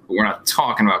 Yeah. But we're not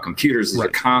talking about computers as the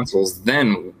consoles.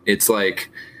 Then it's like,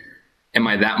 am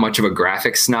I that much of a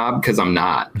graphics snob? Because I'm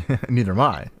not. Neither am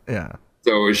I. Yeah.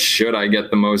 So should I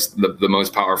get the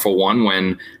most powerful one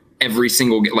when every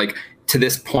single, like, to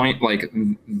this point, like,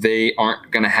 they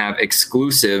aren't going to have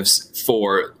exclusives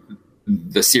for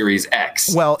the Series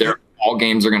X. Well, all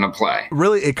games are going to play.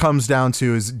 Really, it comes down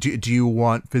to is do you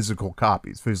want physical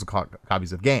copies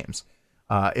of games?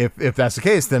 If that's the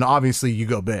case, then obviously you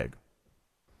go big.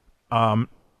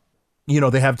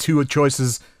 They have two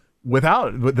choices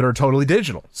that are totally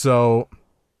digital. So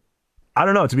I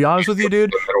don't know. To be honest with you,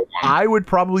 dude, I would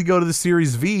probably go to the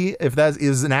Series V if that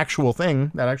is an actual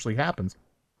thing that actually happens.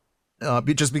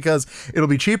 Just because it'll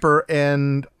be cheaper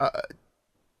and.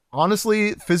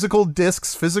 Honestly, physical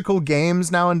discs, physical games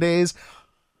nowadays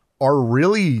are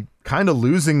really kind of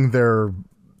losing their,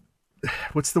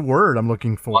 what's the word I'm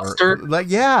looking for? Luster? Like,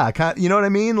 yeah, you know what I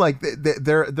mean? Like,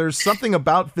 there's something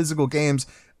about physical games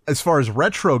as far as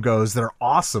retro goes that are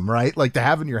awesome, right? Like, to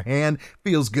have in your hand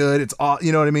feels good. It's all,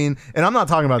 you know what I mean? And I'm not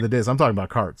talking about the discs. I'm talking about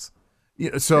carts.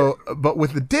 But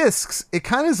with the discs, it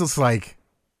kind of is just like.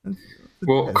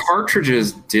 Well,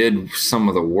 cartridges did some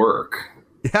of the work.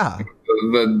 Yeah.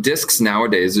 The discs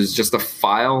nowadays is just a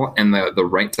file and the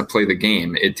right to play the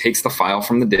game. It takes the file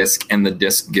from the disc and the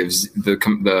disc gives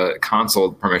the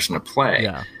console permission to play.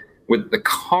 Yeah. With the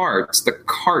cart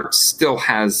still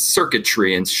has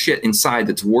circuitry and shit inside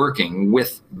that's working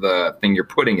with the thing you're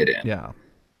putting it in. Yeah.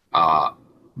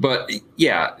 But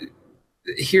yeah,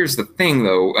 here's the thing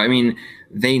though. I mean,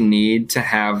 they need to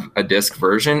have a disc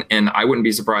version, and I wouldn't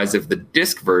be surprised if the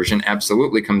disc version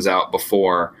absolutely comes out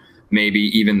before maybe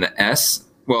even the S.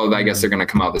 Well, I guess they're going to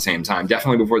come out at the same time.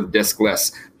 Definitely before the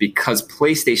discless, because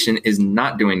PlayStation is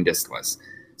not doing discless.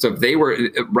 So if they were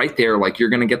right there, like, you're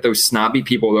going to get those snobby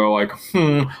people that are like,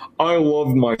 I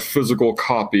love my physical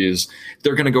copies.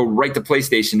 They're going to go right to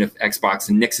PlayStation if Xbox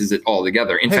nixes it all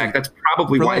together. In fact, that's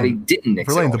probably why they didn't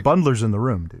nix it. The bundler's in the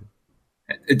room, dude.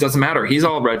 It doesn't matter. He's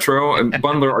all retro.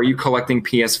 Bundler, are you collecting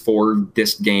PS4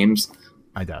 disc games?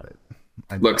 I doubt it.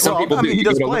 Look, some people do. He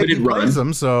does play. He plays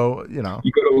them, so you know.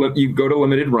 You go to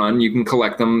limited run. You can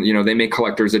collect them. You know, they make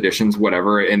collector's editions,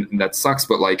 whatever, and that sucks.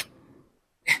 But like,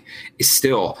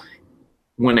 still,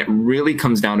 when it really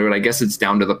comes down to it, I guess it's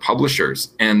down to the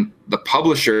publishers, and the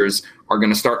publishers are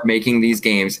going to start making these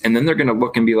games, and then they're going to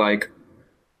look and be like,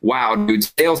 "Wow, dude,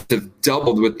 sales have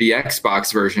doubled with the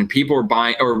Xbox version. People are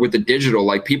buying, or with the digital,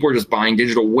 like people are just buying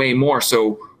digital way more.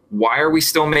 So why are we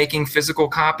still making physical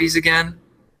copies again?"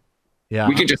 Yeah,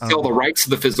 we can just sell the rights to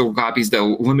the physical copies, the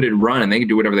limited run, and they can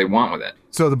do whatever they want with it.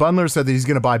 So the bundler said that he's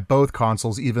going to buy both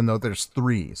consoles, even though there's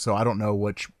 3. So I don't know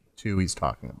which 2 he's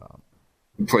talking about.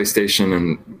 PlayStation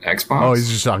and Xbox? Oh, he's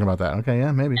just talking about that. Okay,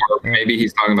 yeah, maybe. Or maybe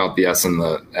he's talking about the S and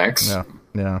the X.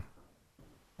 Yeah.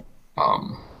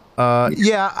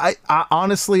 I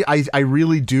honestly, I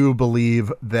really do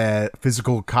believe that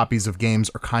physical copies of games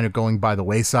are kind of going by the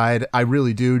wayside. I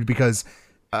really do, because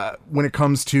when it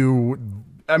comes to,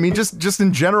 I mean, just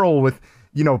in general with,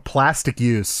 plastic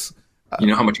use, You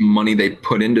know how much money they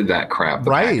put into that crap.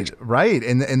 Right.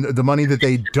 And the money that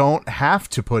they don't have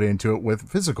to put into it with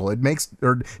physical,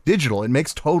 or digital, it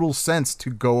makes total sense to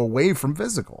go away from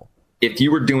physical. If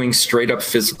you were doing straight up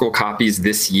physical copies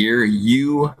this year,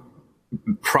 you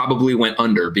probably went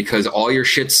under because all your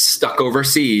shit's stuck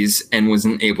overseas and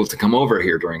wasn't able to come over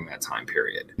here during that time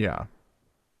period. Yeah.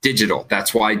 Digital.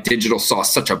 That's why digital saw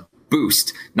such a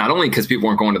boost, not only because people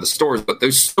weren't going to the stores, but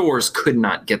those stores could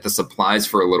not get the supplies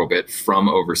for a little bit from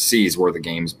overseas where the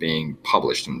game's being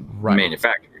published and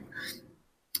manufactured.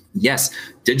 Yes,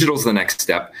 digital's the next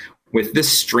step. With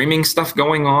this streaming stuff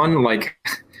going on, like,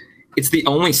 it's the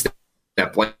only step.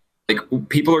 Like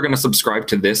people are going to subscribe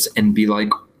to this and be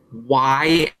like,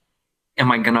 why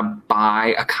am I going to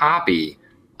buy a copy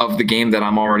of the game that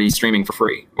I'm already streaming for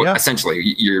free? Well,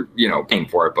 essentially, you're paying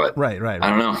for it, but right. I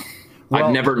don't know. Well,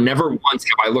 I've never once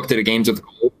have I looked at a Games with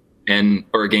Gold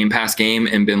or a Game Pass game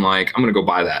and been like, I'm going to go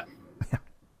buy that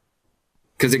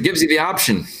because it gives you the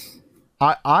option.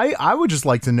 I would just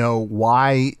like to know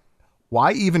why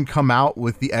even come out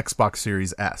with the Xbox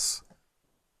Series S?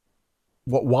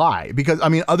 Why? Because I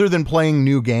mean, other than playing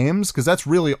new games, because that's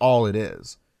really all it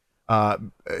is.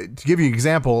 To give you an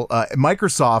example,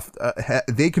 Microsoft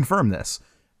they confirmed this,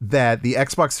 that the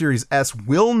Xbox Series S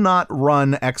will not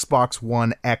run Xbox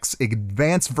One X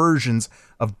advanced versions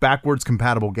of backwards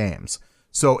compatible games.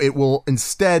 So it will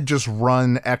instead just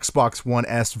run Xbox One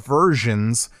S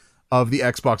versions of the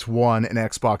Xbox One and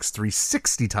Xbox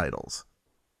 360 titles.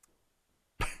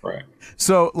 Right.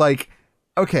 So, like,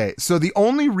 okay, so the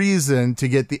only reason to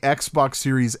get the Xbox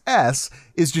Series S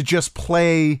is to just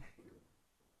play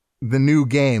the new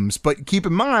games. But keep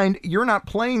in mind, you're not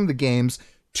playing the games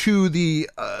to the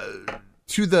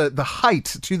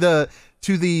height, to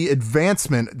the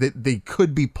advancement that they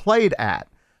could be played at.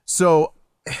 So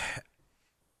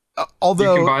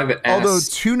although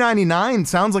 $299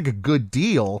 sounds like a good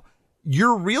deal,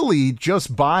 you're really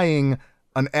just buying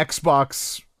an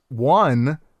Xbox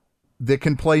One that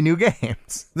can play new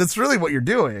games. That's really what you're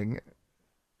doing.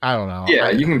 I don't know. Yeah,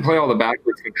 you can play all the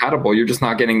backwards compatible. You're just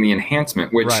not getting the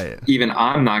enhancement, which even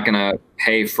I'm not going to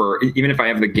pay for. Even if I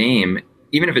have the game,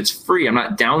 even if it's free, I'm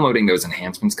not downloading those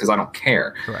enhancements because I don't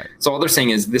care. Right. So all they're saying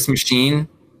is this machine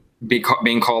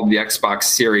being called the Xbox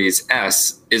Series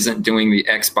S isn't doing the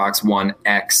Xbox One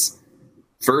X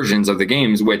versions of the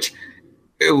games, which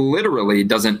it literally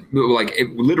doesn't, like,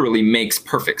 it literally makes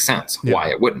perfect sense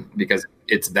why it wouldn't, because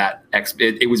it's that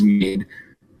it was made,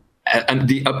 and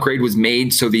the upgrade was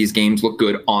made so these games look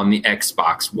good on the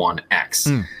Xbox One X.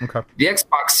 Okay. The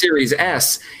Xbox Series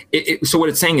S, so what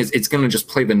it's saying is it's going to just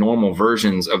play the normal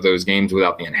versions of those games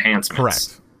without the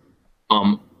enhancements.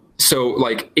 Correct. So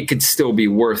like it could still be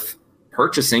worth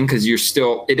purchasing because you're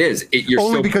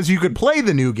only because you could play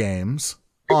the new games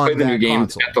on the new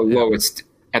games at the lowest.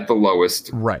 At the lowest,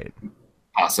 right?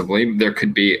 Possibly there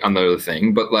could be another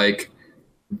thing, but like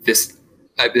this,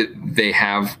 they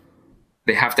have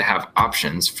to have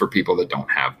options for people that don't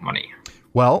have money.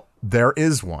 Well, there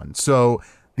is one. So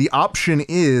the option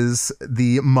is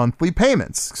the monthly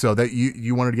payments. So that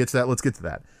you wanted to get to that. Let's get to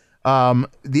that.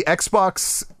 The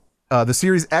Xbox, the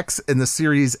Series X and the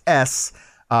Series S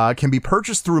can be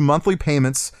purchased through monthly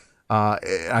payments.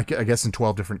 I guess in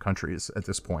 12 different countries at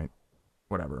this point.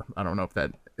 Whatever. I don't know if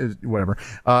that is whatever.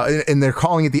 And they're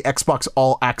calling it the Xbox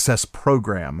All Access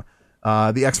Program.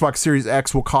 The Xbox Series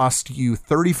X will cost you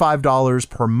 $35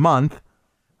 per month,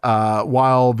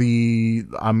 while the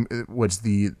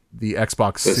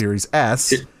Xbox Series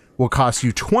S will cost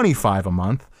you $25 a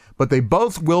month. But they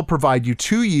both will provide you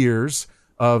 2 years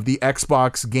of the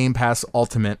Xbox Game Pass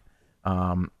Ultimate,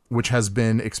 which has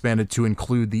been expanded to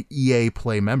include the EA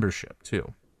Play membership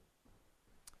too.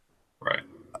 Right.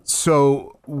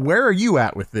 So where are you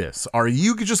at with this? Are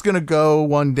you just going to go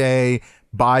one day,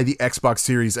 buy the Xbox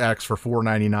Series X for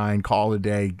 $4.99, call it a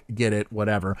day, get it,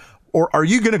 whatever? Or are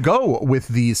you going to go with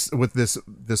this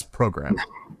program?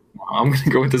 I'm going to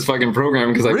go with this fucking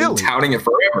program because I've been touting it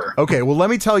forever. Okay, well,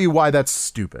 let me tell you why that's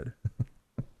stupid.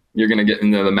 You're going to get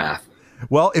into the math.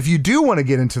 Well, if you do want to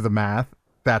get into the math,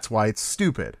 that's why it's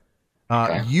stupid.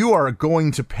 Okay. You are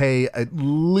going to pay at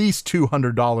least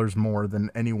 $200 more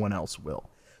than anyone else will.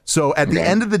 So at the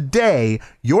end of the day,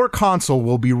 your console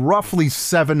will be roughly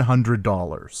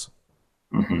 $700,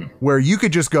 where you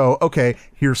could just go, okay,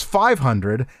 here's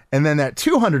 $500, and then that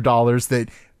 $200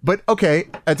 but okay,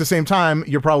 at the same time,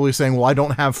 you're probably saying, well, I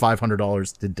don't have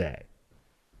 $500 today.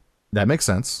 That makes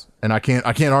sense, and I can't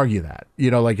argue that.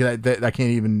 Like that I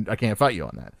can't fight you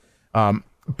on that.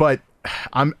 But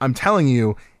I'm telling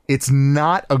you, it's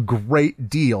not a great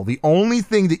deal. The only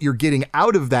thing that you're getting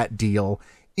out of that deal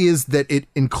is that it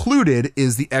included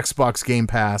is the Xbox Game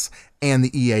Pass and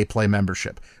the EA Play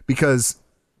membership. Because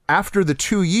after the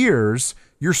 2 years,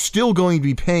 you're still going to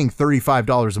be paying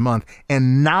 $35 a month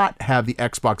and not have the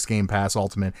Xbox Game Pass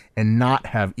Ultimate and not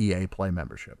have EA Play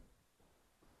membership.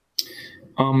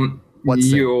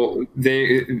 It's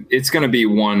going to be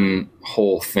one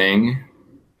whole thing.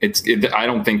 I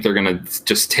don't think they're going to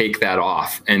just take that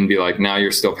off and be like, now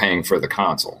you're still paying for the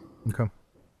console. Okay.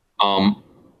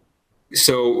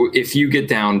 So if you get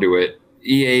down to it,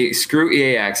 screw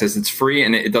EA Access. It's free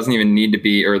and it doesn't even need to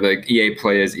be, or the EA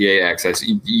Play is EA Access.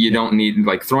 You don't need,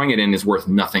 like, throwing it in is worth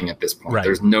nothing at this point. Right.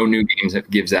 There's no new games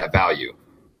that gives that value.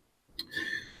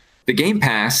 The Game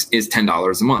Pass is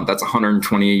 $10 a month. That's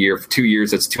 $120 a year. For 2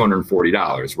 years, that's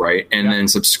 $240, right? And then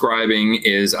subscribing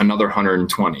is another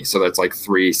 $120. So that's like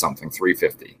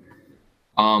 $350.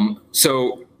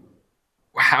 So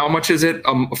how much is it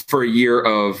for a year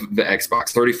of the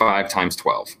Xbox? 35 times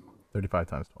 12. 35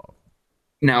 times 12.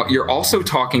 Now you're also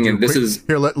talking, and this is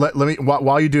here. Let me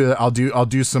while you do that, I'll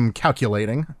do some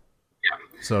calculating.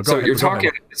 So you're talking.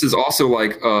 This is also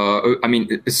like,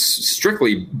 it's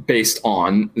strictly based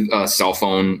on a cell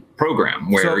phone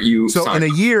program where So in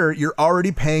a year, you're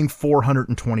already paying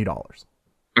 $420.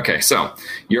 Okay, so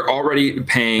you're already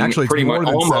paying actually pretty much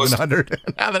almost $700.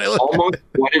 Now that I look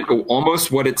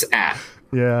almost what it's at.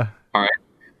 Yeah. All right.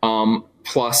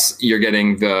 Plus you're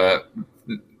getting the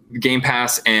Game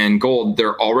Pass and Gold.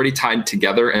 They're already tied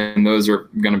together, and those are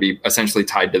going to be essentially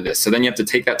tied to this. So then you have to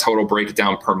take that total, break it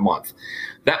down per month.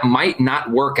 That might not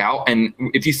work out. And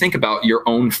if you think about your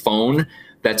own phone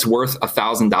that's worth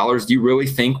 $1,000, do you really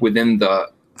think within the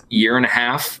year and a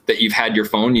half that you've had your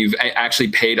phone, you've actually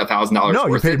paid $1,000? No,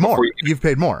 you've paid more. You've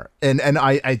paid more. And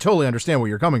I totally understand where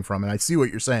you're coming from, and I see what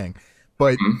you're saying.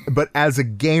 But but as a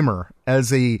gamer,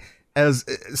 as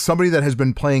somebody that has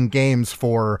been playing games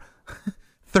for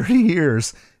 30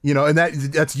 years, and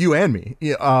that's you and me.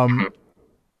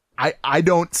 I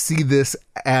don't see this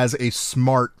as a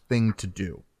smart thing to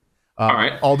do. All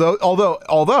right.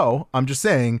 Although I'm just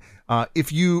saying,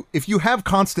 if you have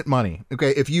constant money,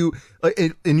 okay, if you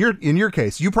in your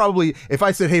case, you probably, if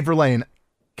I said, hey Verlaine,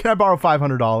 can I borrow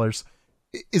 $500?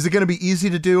 Is it going to be easy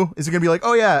to do? Is it going to be like,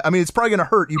 oh yeah, I mean, it's probably going to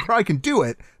hurt. You probably can do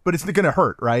it, but it's going to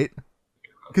hurt, right?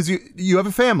 Because you have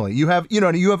a family, you have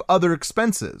other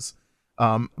expenses.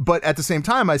 But at the same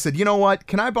time, I said, you know what?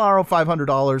 Can I borrow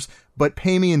 $500, but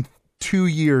pay me in 2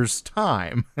 years'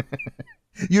 time?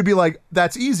 You'd be like,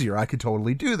 that's easier. I could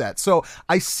totally do that. So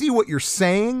I see what you're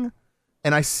saying,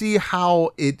 and I see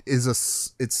how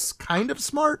it's kind of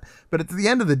smart. But at the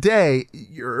end of the day,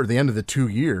 or the end of the 2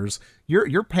 years,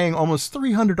 you're paying almost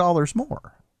 $300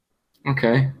 more.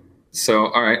 Okay. So,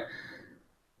 all right.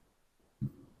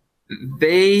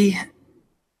 They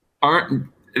aren't.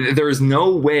 There is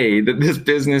no way that this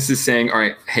business is saying, all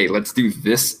right, hey, let's do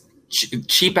this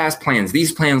cheap ass plans.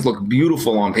 These plans look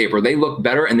beautiful on paper. They look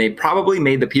better, and they probably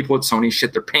made the people at Sony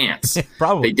shit their pants.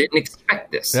 Probably. They didn't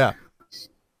expect this. Yeah.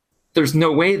 There's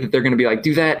no way that they're going to be like,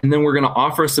 do that, and then we're going to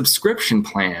offer a subscription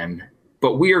plan,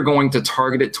 but we are going to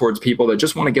target it towards people that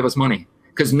just want to give us money,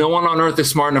 because no one on earth is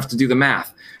smart enough to do the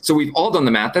math. So we've all done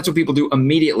the math. That's what people do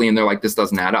immediately, and they're like, this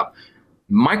doesn't add up.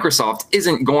 Microsoft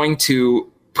isn't going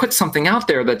to put something out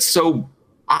there that's so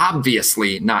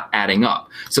obviously not adding up.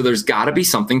 So there's got to be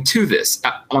something to this.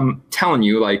 I'm telling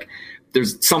you, like,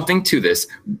 there's something to this,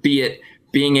 be it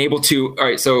being able to. All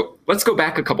right, so let's go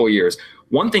back a couple of years.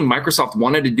 One thing Microsoft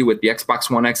wanted to do with the Xbox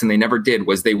One X, and they never did,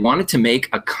 was they wanted to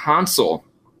make a console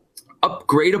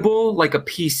upgradable like a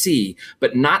PC,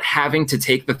 but not having to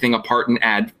take the thing apart and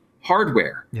add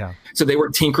hardware. Yeah. So they were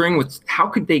tinkering with how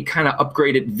could they kind of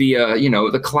upgrade it via,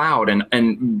 the cloud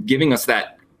and giving us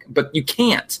that, but you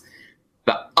can't.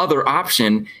 The other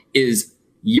option is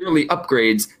yearly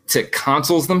upgrades to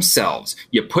consoles themselves.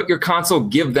 You put your console,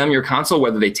 give them your console,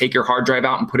 whether they take your hard drive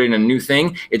out and put it in a new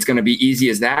thing. It's going to be easy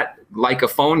as that. Like a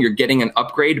phone, you're getting an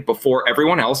upgrade before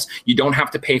everyone else. You don't have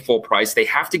to pay full price. They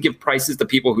have to give prices to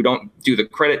people who don't do the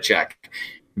credit check.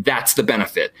 That's the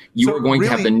benefit. You are going to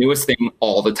have the newest thing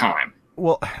all the time.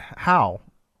 Well, how?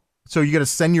 So you got to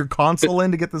send your console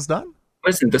in to get this done?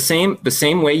 Listen, the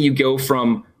same way you go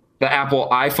from the Apple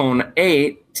iPhone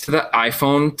 8 to the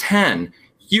iPhone 10.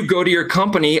 You go to your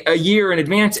company a year in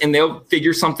advance, and they'll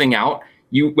figure something out.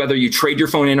 Whether you trade your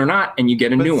phone in or not, and you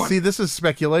get a new one. See, this is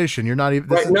speculation. You're not even.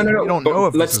 Right, no. You don't know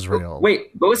if this is real.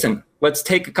 Wait, but listen. Let's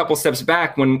take a couple steps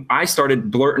back. When I started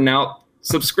blurting out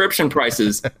subscription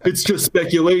prices, it's just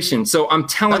speculation. So I'm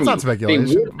telling you, that's not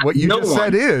speculation. What you just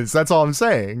said is. That's all I'm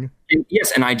saying. And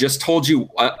yes, and I just told you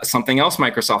something else.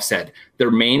 Microsoft said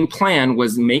their main plan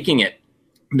was making it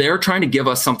they're trying to give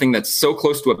us something that's so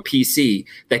close to a PC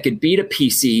that could beat a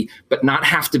PC, but not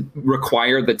have to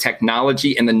require the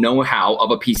technology and the know-how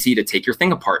of a PC to take your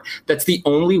thing apart. That's the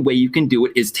only way you can do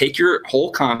it, is take your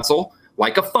whole console,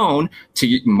 like a phone, to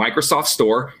Microsoft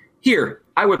Store. Here,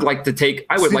 I would like to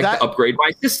upgrade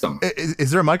my system.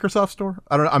 Is there a Microsoft Store?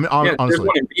 I don't know. I mean, honestly.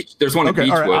 There's one in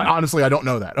Beechwood. Right. Honestly, I don't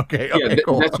know that. Okay,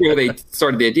 cool. That's where they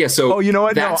started the idea. So, you know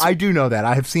what? No, I do know that.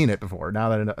 I have seen it before. Now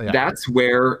that I know. Yeah. That's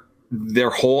where their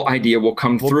whole idea will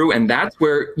come through, and that's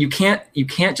where you can't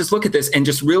just look at this and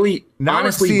just really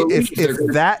honestly believe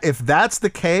if that's the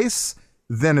case,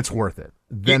 then it's worth it.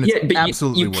 Then it's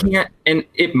absolutely worth it. And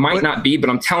it might not be, but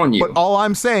I'm telling you. But all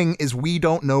I'm saying is we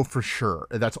don't know for sure.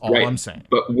 That's all I'm saying.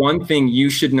 But one thing you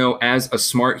should know as a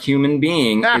smart human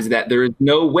being is that there is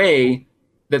no way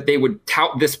that they would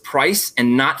tout this price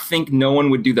and not think no one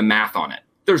would do the math on it.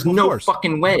 There's no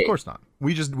fucking way. Of course not.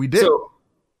 We did.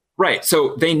 Right.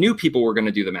 So they knew people were going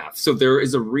to do the math. So there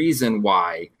is a reason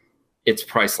why it's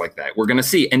priced like that. We're going to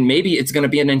see. And maybe it's going to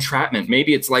be an entrapment.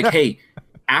 Maybe it's like, hey,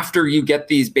 after you get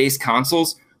these base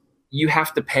consoles, you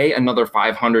have to pay another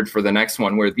 $500 for the next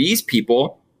one, where these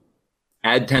people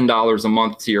add $10 a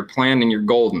month to your plan and you're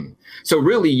golden. So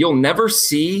really, you'll never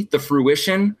see the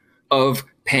fruition of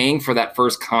paying for that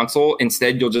first console.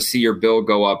 Instead, you'll just see your bill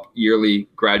go up yearly,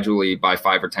 gradually by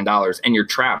 $5 or $10, and you're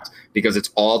trapped because it's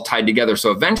all tied together.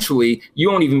 So eventually, you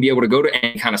won't even be able to go to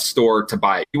any kind of store to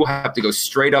buy it. You will have to go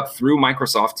straight up through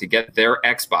Microsoft to get their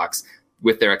Xbox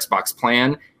with their Xbox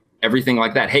plan, everything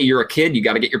like that. Hey, you're a kid, you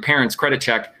got to get your parents' credit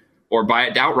check or buy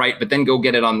it outright, but then go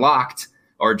get it unlocked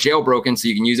or jailbroken so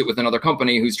you can use it with another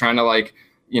company who's trying to, like,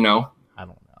 you know. I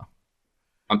don't know.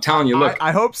 I'm telling you, look.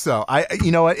 I hope so.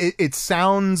 You know what? It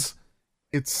sounds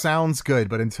good,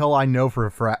 but until I know for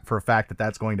a fact that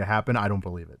that's going to happen, I don't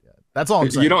believe it yet. That's all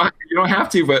I'm saying. You don't have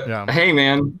to, but hey,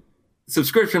 man,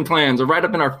 subscription plans are right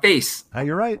up in our face.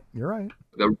 You're right.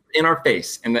 They're in our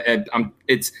face, and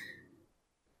it's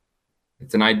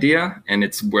an idea, and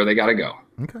it's where they got to go.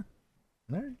 Okay.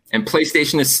 All right. And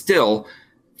PlayStation is still.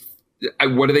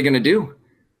 What are they going to do?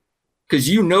 Because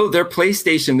their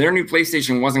new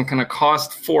PlayStation wasn't going to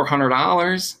cost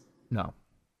 $400. No.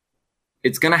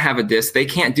 It's going to have a disc. They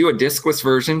can't do a discless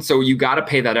version, so you got to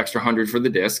pay that extra $100 for the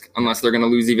disc, unless they're going to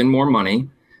lose even more money.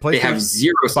 They have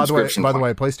zero subscription. By the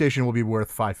way, PlayStation will be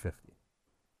worth $550.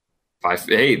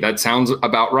 Hey, that sounds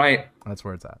about right. That's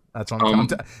where it's at. That's on.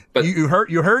 But you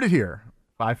heard it here.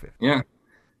 $550. Yeah.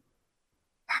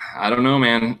 I don't know,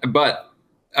 man. But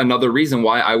another reason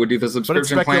why I would do the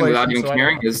subscription plan without even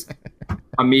caring is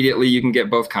immediately you can get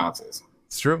both consoles.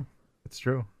 It's true.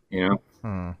 You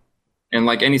know? And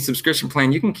like any subscription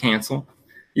plan, you can cancel.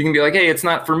 You can be like, hey, it's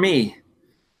not for me.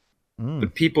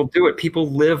 But people do it. People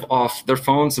live off their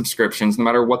phone subscriptions, no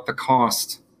matter what the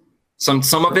cost.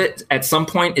 Some of it, at some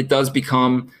point, it does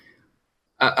become,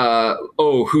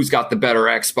 who's got the better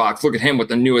Xbox? Look at him with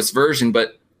the newest version.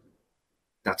 But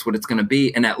that's what it's going to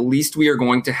be. And at least we are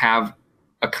going to have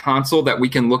a console that we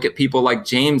can look at people like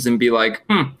James and be like,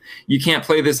 you can't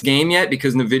play this game yet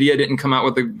because NVIDIA didn't come out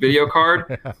with a video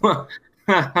card?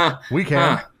 We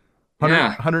can.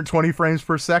 120 frames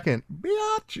per second.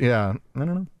 Biatch. Yeah.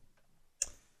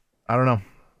 I don't know.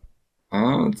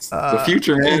 It's the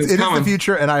future, man. It is the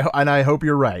future, and I hope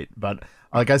you're right. But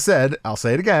like I said, I'll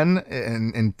say it again,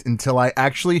 and until I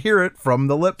actually hear it from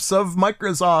the lips of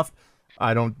Microsoft,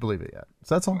 I don't believe it yet.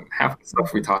 So that's all. Half the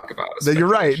stuff we talk about is you're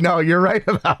right. No, you're right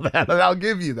about that. And I'll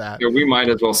give you that. Yeah, we might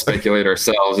as well speculate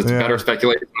ourselves. It's better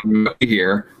speculating than we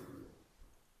hear.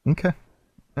 Okay.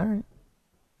 All right.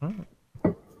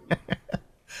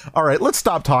 All right. Let's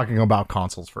stop talking about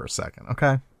consoles for a second.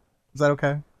 Okay. Is that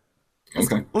okay?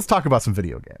 Okay. Let's talk about some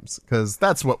video games, because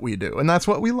that's what we do and that's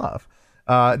what we love.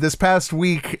 This past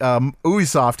week,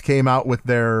 Ubisoft came out with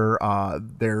their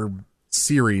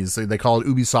series. They call it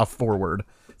Ubisoft Forward.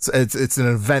 It's an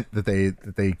event that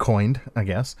they coined, I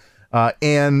guess.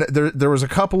 And there was a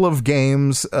couple of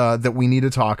games that we need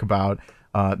to talk about.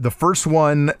 The first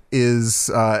one is,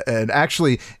 and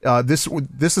actually, this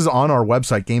is on our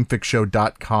website,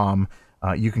 GameFixShow.com.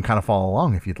 You can kind of follow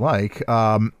along if you'd like.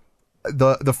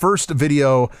 The first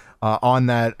video in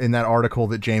that article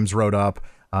that James wrote up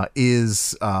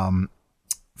is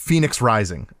Phoenix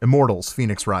Rising, Immortals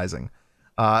Phoenix Rising.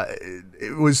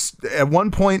 It was at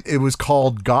one point it was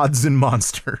called Gods and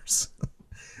Monsters,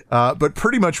 but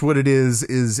pretty much what it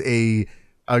is a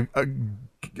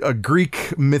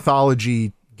Greek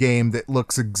mythology game that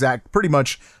looks pretty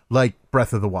much like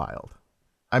Breath of the Wild.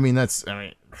 If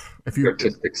you look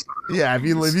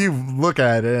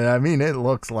at it, it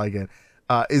looks like it.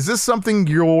 Is this something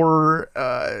you're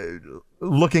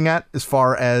looking at as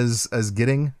far as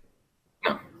getting?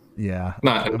 Yeah.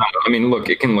 I mean, look,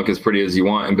 it can look as pretty as you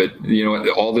want, but you know what?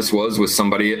 All this was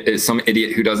somebody, some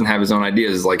idiot who doesn't have his own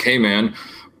ideas is like, hey man,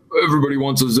 everybody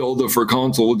wants a Zelda for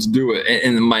console, let's do it.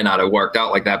 And it might not have worked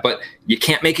out like that, but you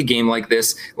can't make a game like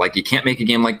this. Like you can't make a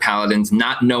game like Paladins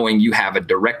not knowing you have a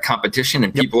direct competition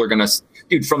and people are going to,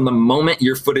 dude, from the moment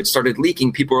your footage started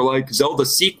leaking, people are like, Zelda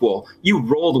sequel, you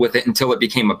rolled with it until it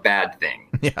became a bad thing.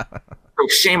 Yeah. So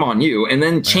shame on you. And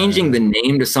then changing the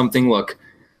name to something, look,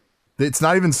 it's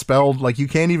not even spelled, like you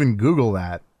can't even Google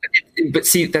that. But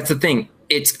see, that's the thing.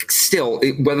 It's still,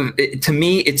 to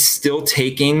me, it's still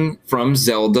taking from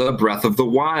Zelda Breath of the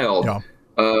Wild. Yeah.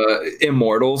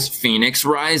 Immortals Phoenix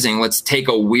Rising. Let's take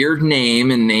a weird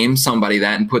name and name somebody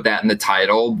that and put that in the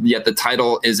title. Yet the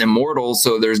title is Immortals,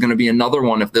 so there's going to be another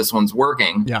one if this one's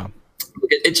working. Yeah.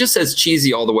 It just says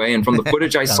cheesy all the way. And from the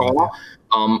footage I saw,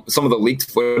 some of the leaked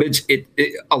footage,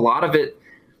 a lot of it,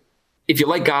 if you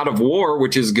like God of War,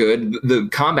 which is good, the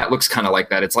combat looks kind of like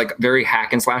that. It's like very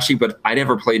hack and slashy, but I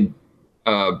never played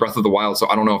Breath of the Wild, so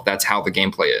I don't know if that's how the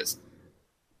gameplay is.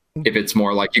 If it's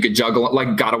more like you could juggle,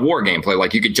 like God of War gameplay,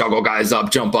 like you could juggle guys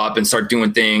up, jump up, and start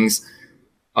doing things.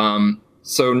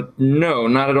 So no,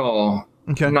 not at all.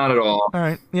 Okay, not at all. All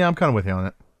right, yeah, I'm kind of with you on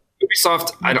it.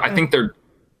 Ubisoft, I think they're.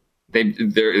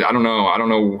 I don't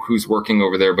know who's working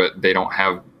over there, but they don't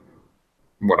have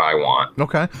what I want.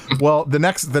 Okay. Well, the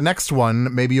next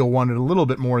one, maybe you'll want it a little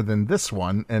bit more than this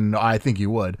one, and I think you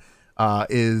would.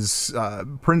 Is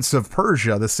Prince of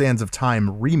Persia: The Sands of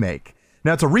Time remake.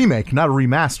 Now it's a remake, not a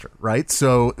remaster, right?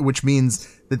 So, which means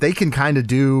that they can kind of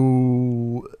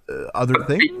do other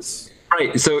things.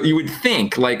 Right. So you would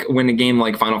think, like when a game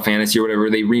like Final Fantasy or whatever,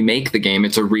 they remake the game,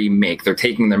 it's a remake. They're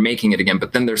making it again.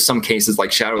 But then there's some cases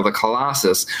like Shadow of the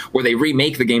Colossus where they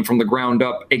remake the game from the ground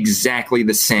up exactly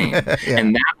the same. Yeah.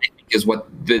 And that, I think, is what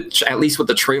at least what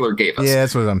the trailer gave us. Yeah,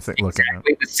 that's what I'm looking at.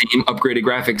 Exactly the same upgraded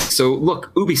graphics. So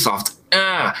look, Ubisoft,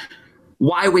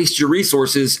 why waste your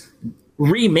resources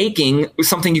remaking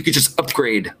something you could just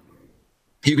upgrade?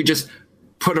 You could just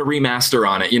put a remaster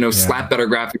on it, slap better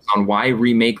graphics on. Why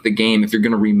remake the game? If you're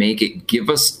going to remake it, give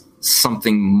us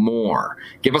something more.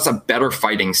 Give us a better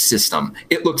fighting system.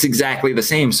 It looks exactly the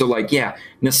same. So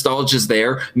nostalgia's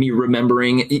there. Me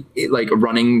remembering like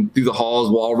running through the halls,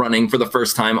 wall running for the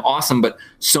first time. Awesome. But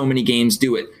so many games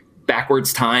do it.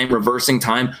 Backwards time, reversing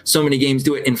time. So many games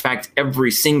do it. In fact,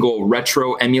 every single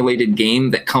retro emulated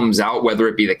game that comes out, whether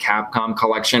it be the Capcom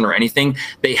collection or anything,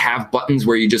 they have buttons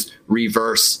where you just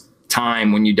reverse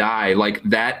time when you die. Like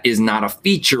that is not a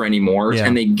feature anymore.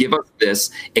 And they give us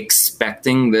this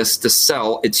expecting this to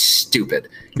sell. It's stupid.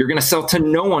 You're going to sell to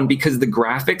no one because the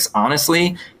graphics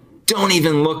honestly don't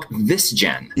even look this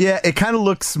gen. Yeah, it kind of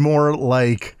looks more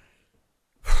like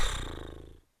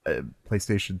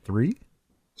PlayStation 3.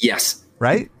 Yes.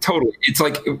 Right? Totally. It's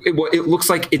like it looks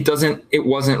like it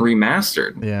wasn't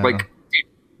remastered. Yeah. Like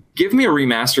give me a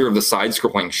remaster of the side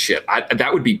scrolling shit.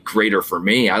 That would be greater for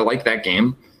me. I like that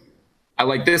game. I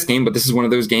like this game, but this is one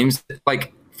of those games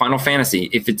like Final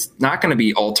Fantasy. If it's not going to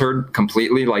be altered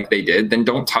completely like they did, then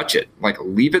don't touch it. Like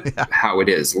leave it how it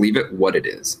is. Leave it what it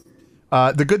is.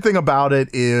 The good thing about it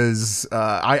is,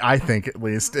 I think at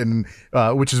least, and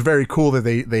which is very cool that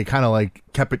they kind of like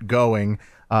kept it going.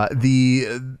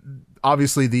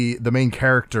 Obviously the main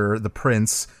character, the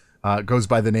prince, goes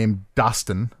by the name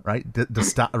Dastan, right?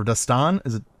 Dastan?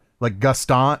 Is it like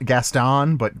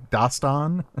Gaston, but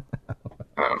Dastan?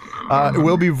 It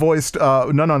will be voiced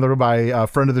none other by a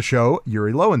friend of the show,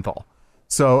 Yuri Lowenthal.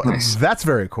 So nice. That's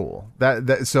very cool. He'll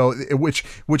be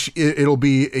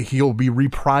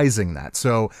reprising that.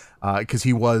 So because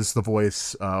he was the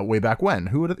voice way back when.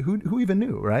 Who even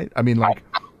knew, right? I mean, like.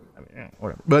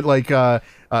 Whatever. But like,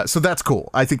 so that's cool.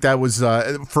 I think that was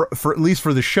for at least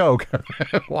for the show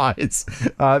wise,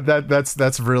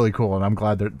 that's really cool, and I'm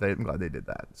glad they did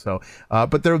that. So,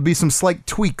 but there will be some slight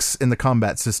tweaks in the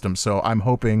combat system. So I'm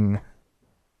hoping.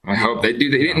 I hope they do.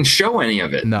 They didn't show any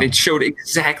of it. No. They showed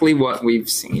exactly what we've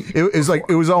seen.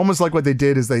 It was almost like what they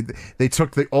did is they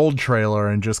took the old trailer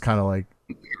and just kind of like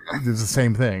did the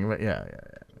same thing. But yeah.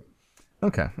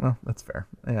 Okay, well, that's fair.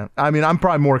 Yeah, I mean, I'm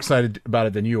probably more excited about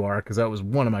it than you are because that was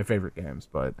one of my favorite games.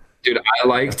 But dude, I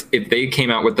liked if they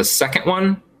came out with the second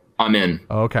one, I'm in.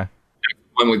 Oh, okay.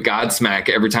 One with Godsmack.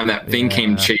 Every time that thing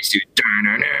came to chase you,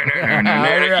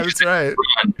 yeah, that's right.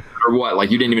 Run, or what? Like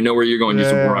you didn't even know where you're going.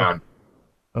 Just run.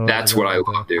 Oh, that's what I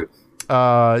love, dude.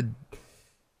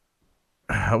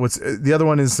 What's the other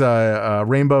one is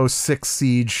Rainbow Six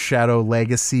Siege Shadow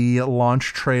Legacy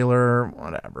launch trailer.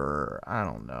 Whatever. I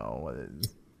don't know.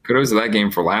 Kudos to that game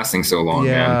for lasting so long,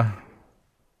 man.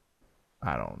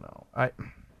 I don't know.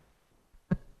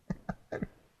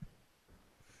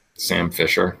 Sam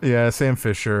Fisher. Yeah, Sam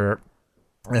Fisher.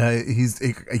 He's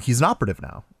an operative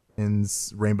now in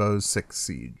Rainbow Six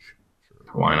Siege.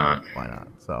 Why not? Why not?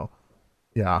 So,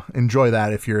 yeah, enjoy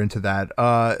that if you're into that.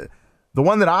 The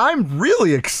one that I'm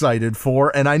really excited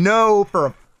for, and I know for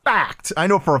a fact,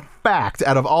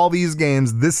 out of all these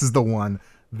games, this is the one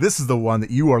that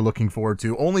you are looking forward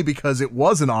to, only because it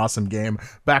was an awesome game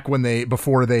back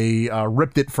before they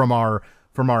ripped it from our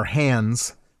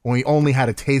hands when we only had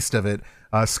a taste of it.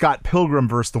 Scott Pilgrim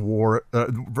versus the World,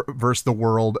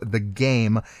 the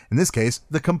game. In this case,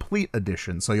 the complete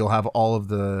edition. So you'll have all of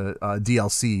the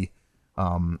DLC.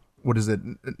 What is it?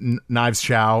 Knives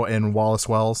Chow and Wallace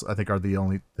Wells, I think, are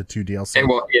the two DLC.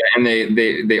 And and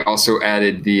they also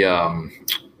added the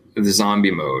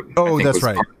zombie mode. Oh, that's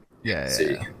right. Yeah.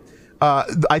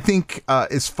 I think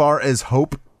as far as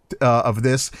hope of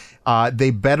this,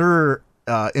 they better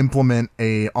implement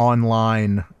a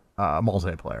online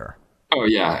multiplayer. Oh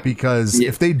yeah, because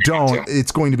if they don't,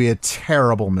 it's going to be a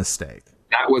terrible mistake.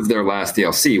 That was their last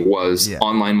DLC, was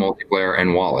online multiplayer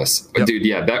and Wallace. But dude,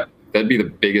 that'd be the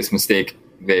biggest mistake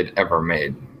they'd ever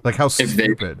made. Like how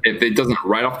stupid. If it doesn't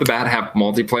right off the bat have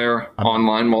multiplayer,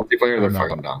 online multiplayer, they're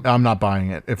fucking dumb. I'm not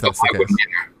buying it if that's the case.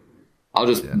 I'll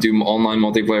just do online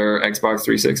multiplayer Xbox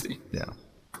 360. Yeah.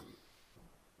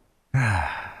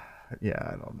 Yeah,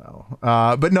 I don't know.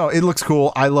 But no, it looks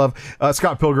cool. I love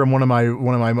Scott Pilgrim, one of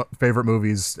my favorite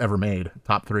movies ever made.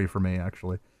 Top 3 for me,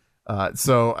 actually.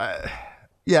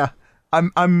 Yeah,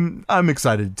 I'm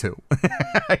excited too.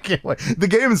 I can't wait. The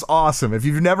game is awesome. If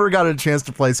you've never got a chance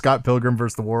to play Scott Pilgrim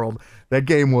vs. the World, that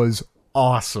game was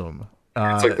awesome.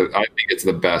 It's like I think it's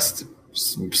the best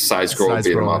side-scroll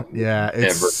beat 'em up. Yeah,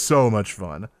 it's ever. So much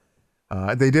fun.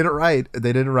 They did it right.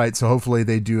 So hopefully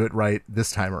they do it right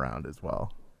this time around as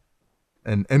well.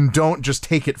 And don't just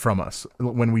take it from us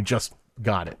when we just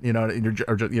got it, you know what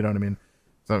I mean?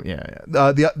 So yeah.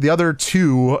 The other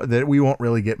two that we won't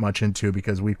really get much into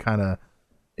because we've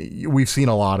seen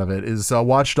a lot of it is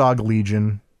Watchdog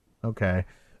Legion. Okay,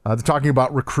 they're talking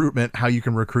about recruitment, how you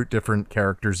can recruit different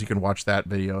characters. You can watch that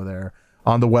video there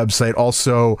on the website.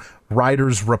 Also,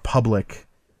 Riders Republic,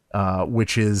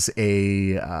 which is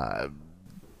a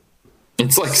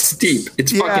it's like steep.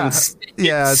 It's fucking steep.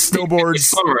 Yeah,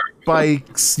 snowboards,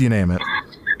 bikes, you name it.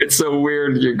 It's so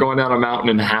weird. You're going down a mountain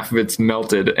and half of it's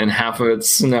melted and half of it's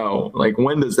snow. Like,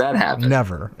 when does that happen?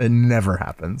 Never. It never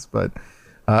happens. But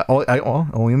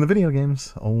only in the video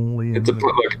games.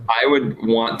 Look, I would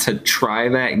want to try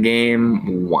that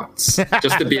game once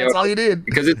just to be That's all you did.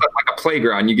 Because it's like a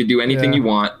playground. You could do anything you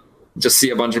want. Just see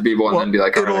a bunch of people and then be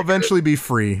like, it'll eventually be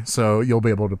free, so you'll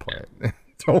be able to play it.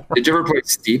 Did you ever play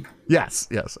Steep? Yes,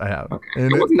 I have. Okay.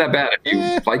 It wasn't that bad if you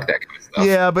like that kind of stuff.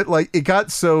 Yeah, but like it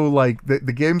got so like the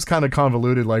game's kind of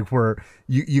convoluted, like where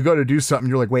you go to do something,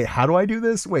 you're like, wait, how do I do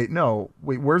this? Wait,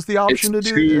 where's the option it's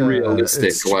to do? It's too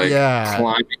realistic.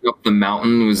 Climbing up the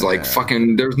mountain was like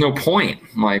fucking. There's no point.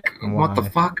 Like, what the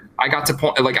fuck? I got to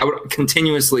point. Like, I would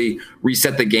continuously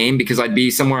reset the game because I'd be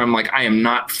somewhere. I'm like, I am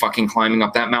not fucking climbing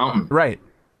up that mountain. Right.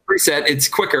 Reset. It's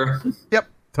quicker. Yep.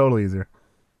 Totally easier.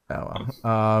 Oh,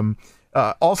 well.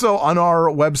 Also on our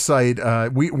website,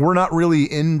 we're not really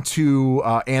into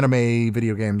anime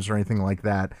video games or anything like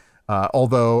that.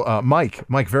 Although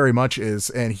Mike very much is,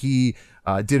 and he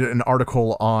did an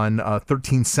article on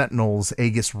 13 Sentinels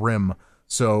Aegis Rim.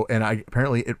 So, and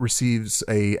apparently it receives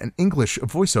an English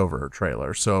voiceover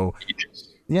trailer. So,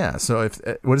 Aegis. Yeah. So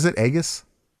what is it? Aegis?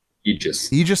 Aegis.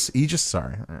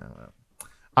 Sorry,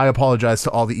 I apologize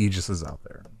to all the Aegises out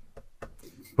there.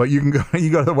 But you go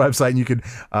to the website and you can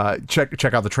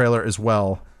check out the trailer as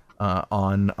well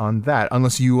on that.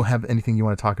 Unless you have anything you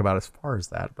want to talk about as far as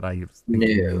that, but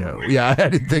no. Yeah, I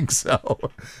didn't think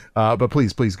so. But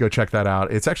please go check that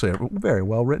out. It's actually a very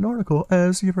well written article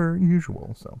as per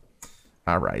usual. So,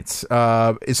 all right.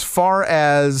 As far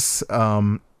as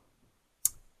okay,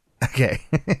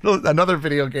 another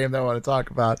video game that I want to talk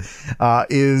about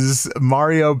is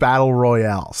Mario Battle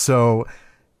Royale. So.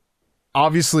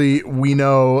 Obviously, we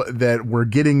know that we're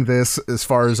getting this as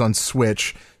far as on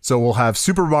Switch, so we'll have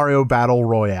Super Mario Battle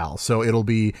Royale. So it'll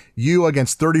be you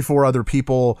against 34 other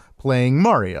people playing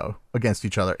Mario against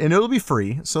each other, and it'll be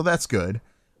free, so that's good.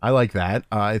 I like that.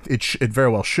 It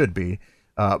very well should be.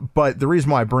 But the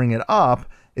reason why I bring it up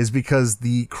is because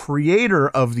the creator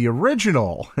of the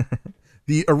original...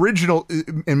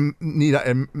 and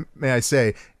may I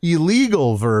say,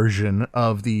 illegal version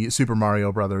of the Super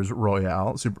Mario Brothers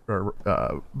Royale,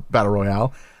 Battle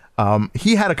Royale,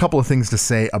 he had a couple of things to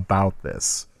say about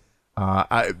this.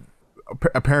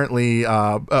 Apparently,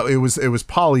 it was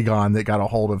Polygon that got a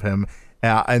hold of him,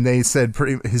 and they said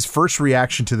his first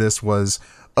reaction to this was,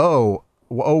 "Oh,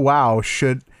 oh wow,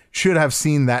 should have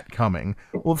seen that coming.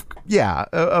 Well, yeah,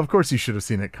 of course you should have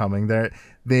seen it coming.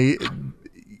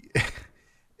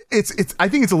 It's I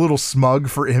think it's a little smug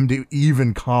for him to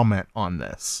even comment on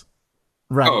this.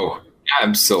 Right. Oh,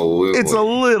 absolutely. It's a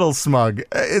little smug.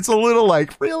 It's a little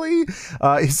like, really?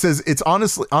 He says, it's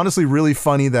honestly really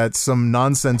funny that some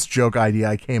nonsense joke idea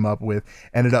I came up with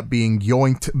ended up being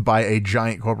yoinked by a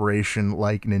giant corporation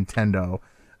like Nintendo.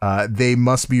 They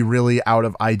must be really out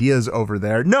of ideas over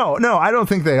there. No, I don't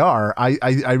think they are.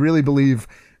 I really believe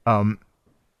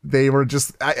they were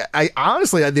just, I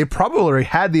honestly, they probably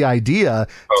had the idea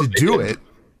to do it.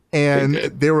 And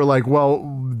they were like, well,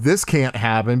 this can't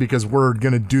happen because we're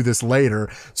going to do this later.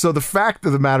 So the fact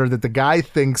of the matter that the guy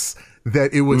thinks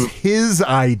that it was his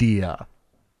idea.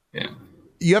 Yeah.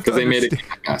 You have to they made it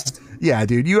fast. Yeah,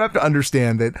 dude, you have to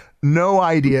understand that no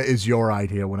idea is your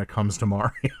idea when it comes to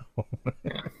Mario.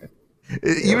 Yeah.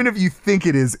 Even if you think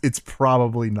it is, it's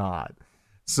probably not.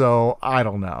 So I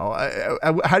don't know.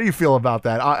 How do you feel about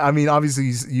that? I mean,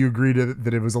 obviously you agreed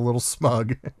that it was a little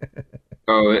smug.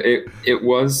 Oh, it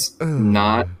was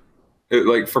not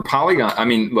like for Polygon. I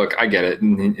mean, look, I get it.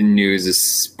 News is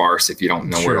sparse if you don't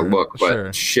know where to look,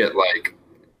 but shit, like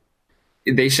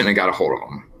they shouldn't have got a hold of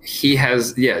him. He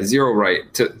has, zero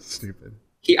right to. Stupid.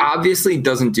 He obviously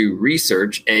doesn't do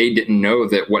research. Didn't know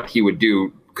that what he would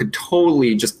do could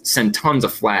totally just send tons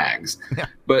of flags. Yeah.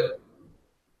 But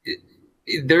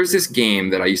there's this game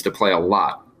that I used to play a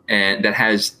lot, and that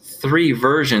has 3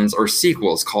 versions or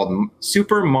sequels called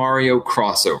Super Mario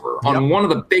Crossover on one of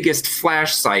the biggest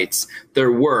Flash sites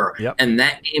there were. Yep. And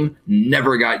that game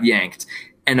never got yanked.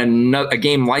 And a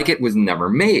game like it was never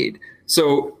made.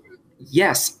 So,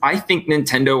 yes, I think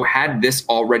Nintendo had this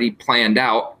already planned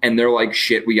out, and they're like,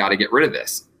 shit, we got to get rid of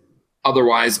this.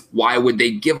 Otherwise, why would they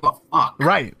give a fuck?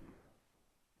 Right.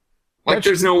 Like,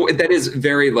 that is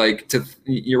very, like,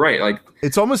 you're right. Like,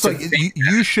 it's almost like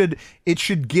it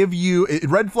should give you,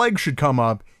 red flag should come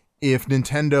up if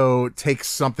Nintendo takes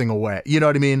something away. You know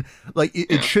what I mean? Like,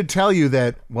 it should tell you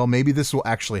that, well, maybe this will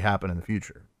actually happen in the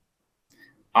future.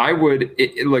 I would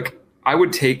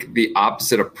take the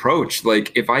opposite approach.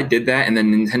 Like, if I did that and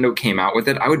then Nintendo came out with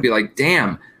it, I would be like,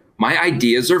 damn, my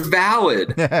ideas are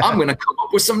valid. I'm going to come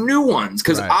up with some new ones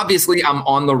because obviously I'm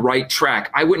on the right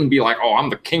track. I wouldn't be like, oh, I'm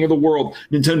the king of the world.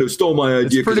 Nintendo stole my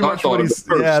idea because I thought of it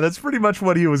first. Yeah, that's pretty much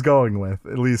what he was going with.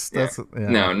 At least that's... Yeah.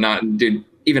 No, not... Dude,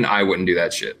 even I wouldn't do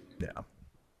that shit. Yeah.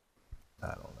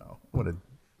 I don't know.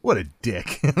 What a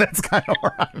dick. That's kind of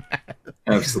where I'm at.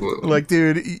 Absolutely. Like,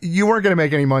 dude, you weren't going to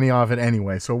make any money off it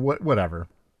anyway, so whatever.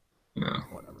 Yeah.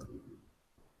 Whatever.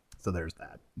 So there's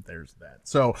that.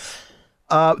 So...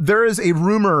 there is a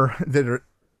rumor that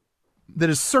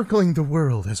is circling the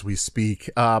world as we speak.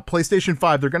 PlayStation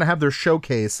 5, they're going to have their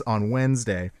showcase on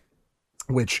Wednesday,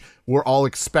 which we're all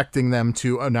expecting them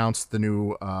to announce the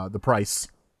new the price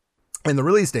and the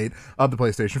release date of the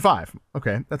PlayStation 5.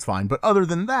 Okay, that's fine. But other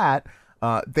than that,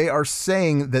 they are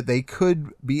saying that they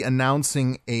could be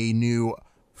announcing a new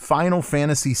Final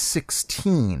Fantasy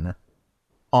 16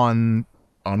 on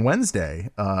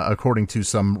Wednesday, according to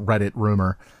some Reddit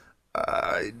rumor.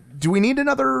 Do we need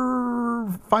another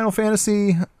Final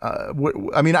Fantasy?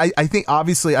 I mean, I think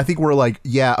obviously, I think we're like,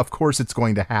 yeah, of course it's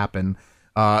going to happen.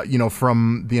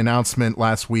 From the announcement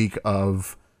last week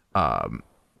of what's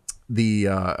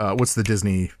the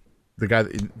Disney, the guy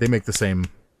they make the same.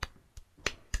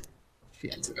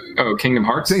 Oh, Kingdom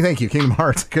Hearts. Thank you, Kingdom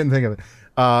Hearts. I couldn't think of it.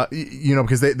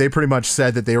 Because they pretty much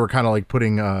said that they were kind of like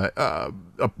putting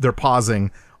they're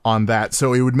pausing on that,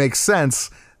 so it would make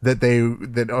sense that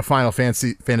a Final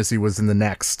Fantasy was in the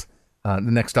next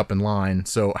up in line.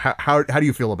 So how do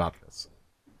you feel about this?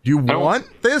 Do you want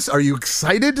this? Are you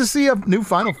excited to see a new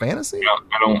Final Fantasy? No,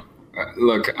 I don't.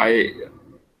 Look,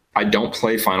 I don't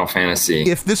play Final Fantasy.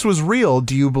 If this was real,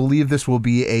 do you believe this will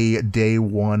be a day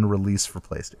one release for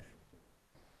PlayStation?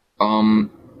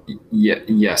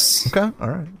 Yes. Okay. All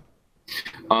right.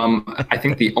 I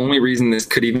think the only reason this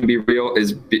could even be real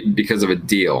is because of a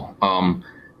deal.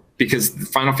 Because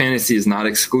Final Fantasy is not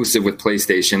exclusive with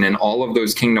PlayStation, and all of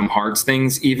those Kingdom Hearts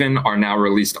things even are now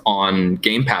released on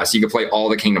Game Pass. You can play all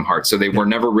the Kingdom Hearts, so they were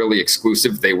never really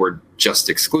exclusive. They were just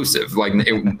exclusive. Like,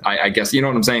 I guess, you know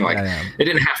what I'm saying? Like, it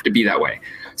didn't have to be that way.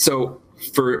 So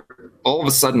for all of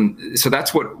a sudden, so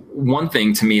that's what one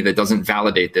thing to me that doesn't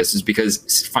validate this is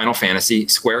because Final Fantasy,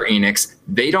 Square Enix,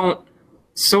 they don't,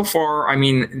 so far, I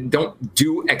mean, don't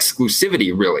do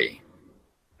exclusivity really.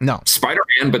 No.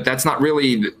 Spider-Man, but that's not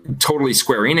really totally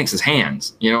Square Enix's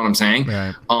hands. You know what I'm saying?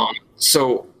 Right.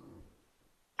 So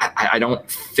I don't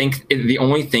think the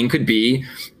only thing could be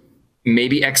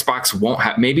maybe Xbox won't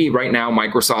have, maybe right now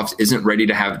Microsoft isn't ready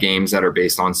to have games that are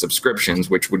based on subscriptions,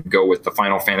 which would go with the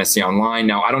Final Fantasy Online.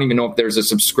 Now, I don't even know if there's a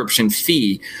subscription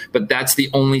fee, but that's the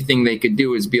only thing they could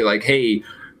do is be like, hey,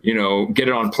 you know, get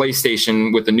it on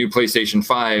PlayStation with the new PlayStation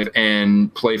 5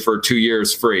 and play for 2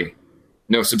 years free.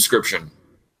 No subscription.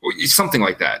 Something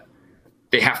like that.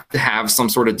 They have to have some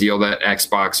sort of deal that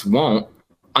Xbox won't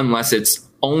unless it's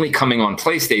only coming on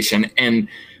PlayStation. And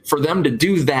for them to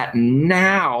do that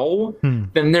now,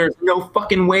 then there's no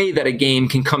fucking way that a game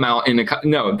can come out in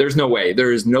no, there's no way.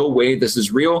 There is no way this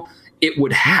is real. It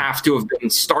would have to have been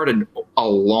started a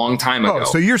long time ago. Oh,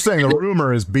 so you're saying the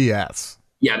rumor is BS?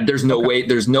 Yeah, there's no way.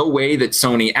 There's no way that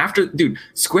Sony,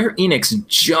 Square Enix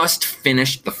just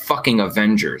finished the fucking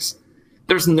Avengers.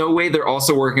 There's no way they're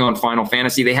also working on Final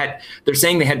Fantasy. They're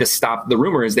saying they had to stop. The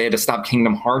rumor is they had to stop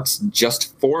Kingdom Hearts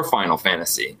just for Final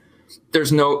Fantasy.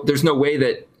 There's no way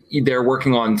that they're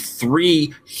working on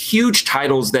 3 huge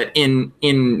titles that in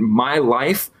my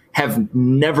life have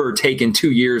never taken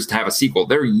 2 years to have a sequel.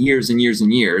 They're years and years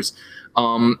and years.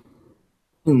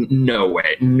 No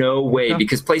way,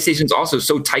 because PlayStation's also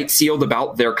so tight sealed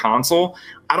about their console.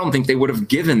 I don't think they would have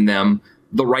given them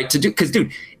the right to do, because dude,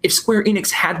 if Square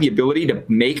Enix had the ability to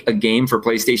make a game for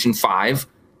PlayStation 5,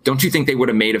 don't you think they would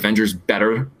have made Avengers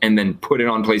better and then put it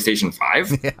on PlayStation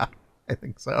 5? Yeah, I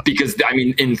think so. Because I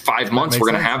mean, in 5 months we're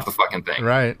gonna have the fucking thing,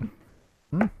 right?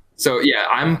 So yeah,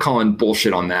 I'm calling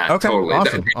bullshit on that. Okay, Totally.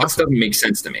 awesome, That just doesn't make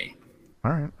sense to me.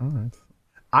 All right.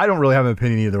 I don't really have an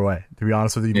opinion either way, to be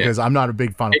honest with you, because I'm not a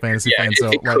big Final Fantasy fan. So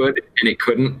it could and it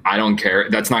couldn't, I don't care.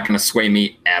 That's not going to sway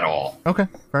me at all. Okay,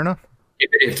 fair enough.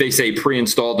 If they say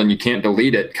pre-installed and you can't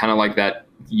delete it, kind of like that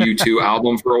U2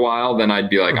 album for a while, then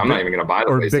I'd be like, I'm not even going to buy the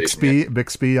PlayStation.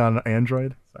 Bixby on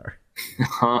Android.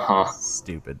 Sorry.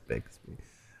 Stupid Bixby.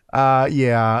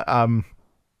 Yeah.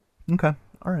 Okay.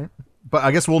 All right. But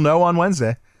I guess we'll know on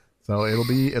Wednesday. So it'll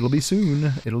be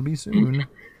soon.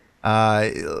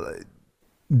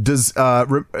 Does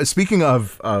speaking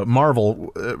of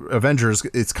Marvel Avengers,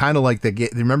 it's kind of like the game.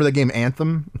 Remember the game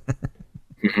Anthem?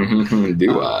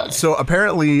 Do I? So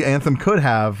apparently Anthem could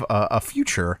have a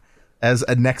future as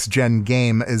a next gen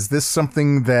game. Is this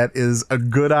something that is a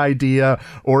good idea,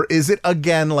 or is it,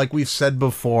 again, like we've said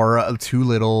before, too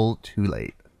little, too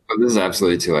late? Oh, this is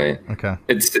absolutely too late. Okay,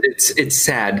 it's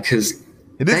sad because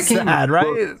it is sad,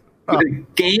 right? The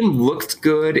game looked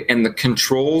good, and the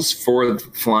controls for the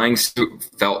flying suit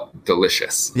felt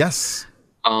delicious. Yes.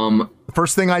 The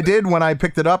first thing I did when I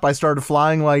picked it up, I started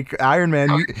flying like Iron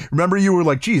Man. Remember, you were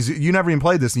like, geez, you never even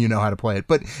played this and you know how to play it.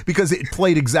 But because it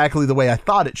played exactly the way I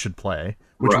thought it should play,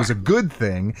 which was a good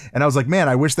thing. And I was like, man,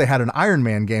 I wish they had an Iron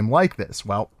Man game like this.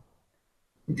 Well,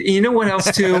 you know what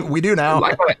else, too? We do now.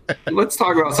 Let's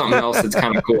talk about something else that's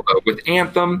kind of cool, though. With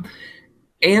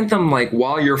Anthem, like,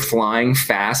 while you're flying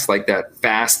fast, like that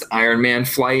fast Iron Man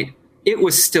flight, it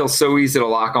was still so easy to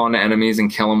lock on to enemies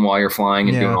and kill them while you're flying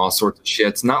and doing all sorts of shit.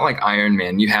 It's not like Iron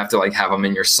Man. You have to like have them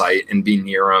in your sight and be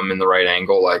near them in the right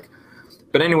angle.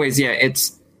 But anyways, yeah,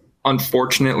 it's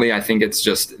unfortunately, I think it's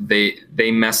just they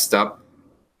messed up.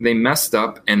 They messed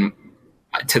up, and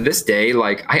to this day,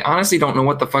 like, I honestly don't know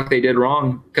what the fuck they did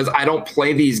wrong, because I don't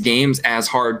play these games as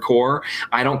hardcore.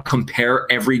 I don't compare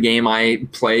every game I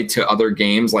play to other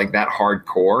games like that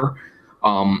hardcore.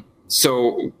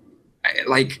 So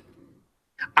like,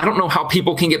 I don't know how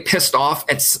people can get pissed off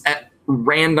at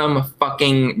random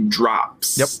fucking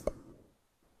drops. Yep.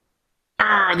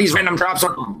 These random drops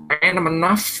are random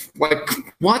enough. Like,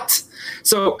 what?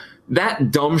 So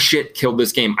that dumb shit killed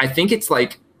this game. I think it's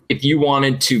like if you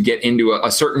wanted to get into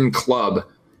a certain club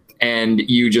and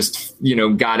you just,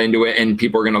 got into it and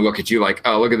people are going to look at you like,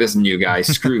 oh, look at this new guy.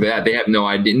 Screw that. They have no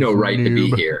idea, no right to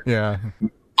be here. Yeah.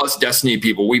 Us Destiny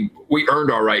people, we earned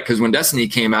our right, because when Destiny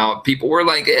came out, people were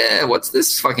like, what's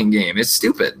this fucking game? It's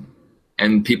stupid.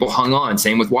 And people hung on.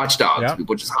 Same with Watch Dogs. Yep.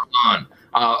 People just hung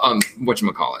on.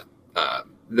 Whatchamacallit?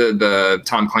 The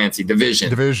Tom Clancy Division.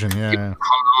 Yeah. People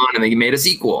hung on and they made a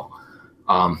sequel.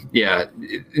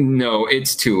 No,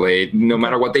 it's too late. No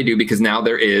matter what they do, because now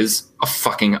there is a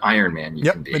fucking Iron Man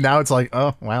you can be. But now it's like,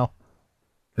 oh, wow.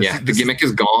 The gimmick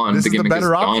is gone. This is the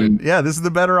better option. Yeah, this is the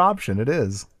better option. It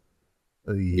is.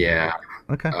 Yeah.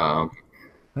 Okay. All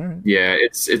right. Yeah,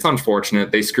 it's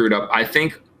unfortunate. They screwed up. I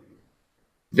think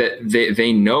that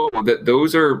they know that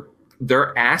those are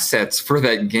their assets for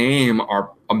that game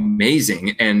are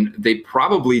amazing, and they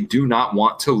probably do not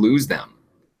want to lose them.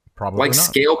 Probably like not.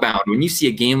 Scalebound. When you see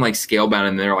a game like Scalebound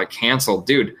and they're like canceled,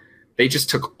 dude, they just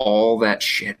took all that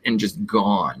shit and just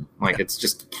gone. Like, it's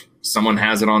just someone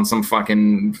has it on some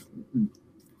fucking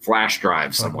flash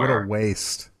drive somewhere. What a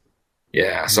waste.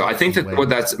 Yeah, so I think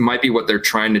that might be what they're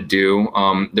trying to do.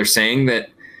 They're saying that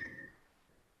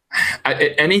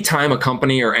anytime a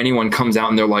company or anyone comes out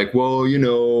and they're like, well,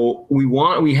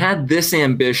 we had this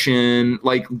ambition,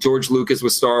 like George Lucas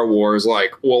with Star Wars,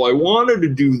 like, well, I wanted to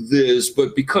do this,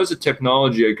 but because of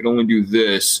technology, I could only do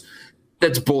this.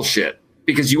 That's bullshit,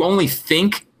 because you only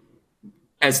think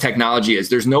as technology is.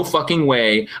 There's no fucking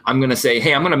way I'm going to say,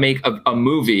 hey, I'm going to make a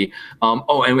movie.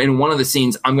 And in one of the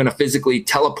scenes, I'm going to physically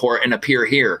teleport and appear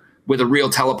here with a real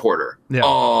teleporter. Yeah.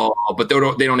 Oh, but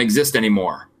they don't exist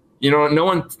anymore. No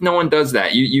one does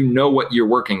that. You know what you're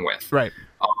working with. Right.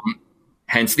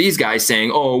 Hence these guys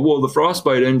saying, oh, well, the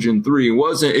Frostbite Engine 3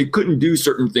 it couldn't do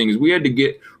certain things. We had to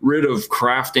get rid of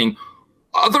crafting.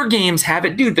 Other games have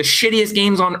it. Dude, the shittiest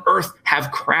games on earth have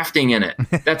crafting in it.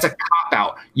 That's a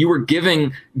cop-out. You were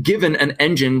given an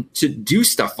engine to do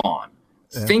stuff on.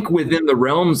 Yeah. Think within the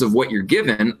realms of what you're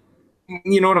given.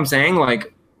 You know what I'm saying?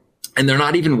 Like, and they're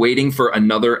not even waiting for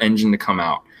another engine to come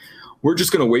out. We're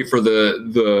just going to wait for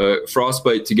the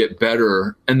Frostbite to get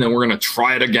better, and then we're going to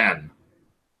try it again.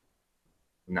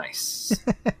 Nice.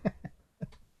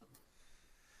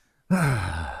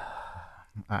 I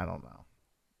don't know.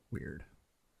 Weird.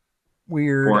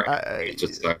 It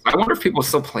just sucks. I wonder if people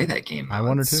still play that game. I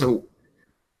wonder too.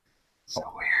 So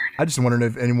weird. I just wondered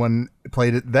if anyone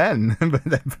played it then, but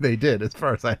they did, as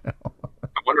far as I know. I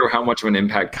wonder how much of an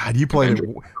impact. God, you played it.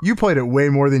 You played it way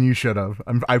more than you should have.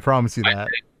 I promise you that.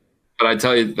 But I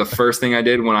tell you, the first thing I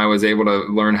did when I was able to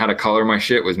learn how to color my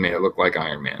shit was made it look like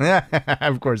Iron Man. Yeah,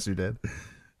 of course you did.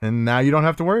 And now you don't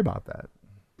have to worry about that.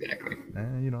 Exactly.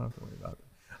 You don't have to worry about it.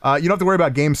 You don't have to worry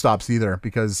about GameStops either,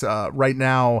 because right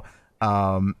now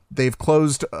they've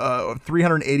closed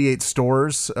 388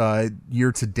 stores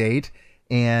year to date,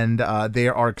 and they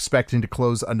are expecting to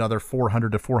close another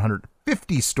 400 to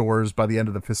 450 stores by the end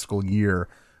of the fiscal year.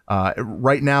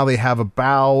 Right now they have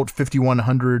about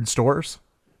 5,100 stores,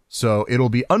 so it'll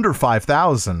be under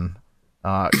 5,000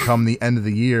 come the end of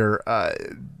the year.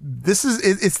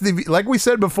 It's like we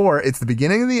said before, it's the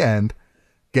beginning of the end.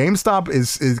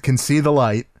 GameStop can see the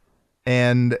light,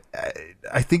 and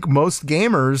I think most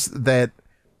gamers that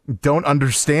don't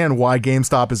understand why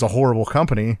GameStop is a horrible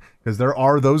company, because there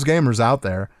are those gamers out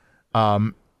there.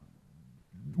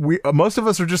 Most of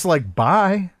us are just like,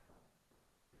 bye.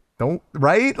 Don't,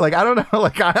 right? Like, I don't know.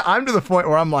 Like, I'm to the point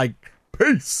where I'm like,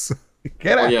 peace.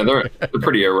 Get out. Yeah, they're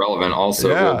pretty irrelevant. Also,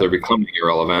 well, they're becoming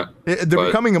irrelevant. They're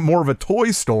becoming more of a toy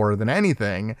store than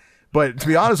anything. But to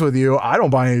be honest with you, I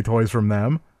don't buy any toys from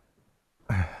them.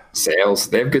 Sales,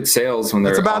 they have good sales when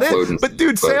they're offloading. That's about it. But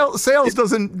dude, but sales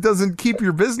doesn't keep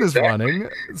your business running.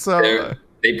 So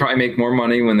they probably make more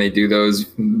money when they do those,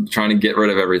 trying to get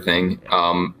rid of everything.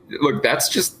 Look, that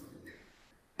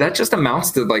just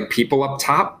amounts to like people up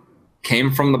top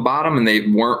came from the bottom and they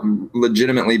weren't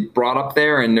legitimately brought up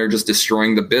there, and they're just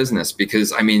destroying the business.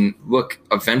 Because I mean, look,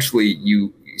 eventually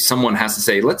someone has to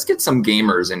say, let's get some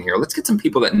gamers in here. Let's get some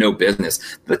people that know business.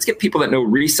 Let's get people that know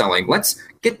reselling. Let's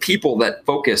get people that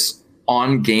focus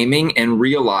on gaming and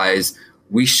realize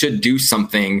we should do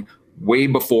something way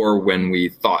before when we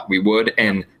thought we would.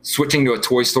 And switching to a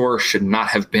toy store should not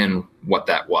have been what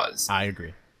that was. I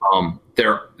agree.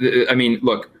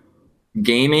 Look,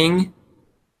 gaming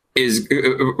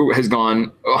has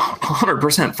gone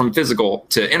 100% from physical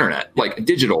to internet, like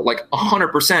digital, like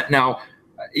 100%. Now,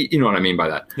 you know what I mean by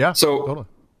that. Yeah. So totally.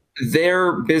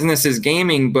 Their business is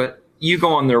gaming, but you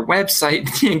go on their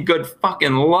website, good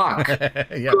fucking luck.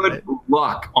 Good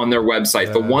luck on their website.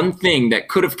 Yeah. The one thing that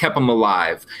could have kept them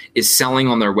alive is selling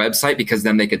on their website, because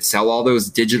then they could sell all those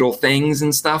digital things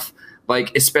and stuff,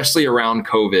 like especially around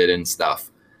COVID and stuff.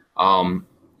 And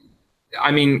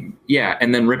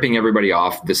then ripping everybody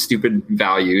off, the stupid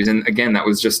values. And again, that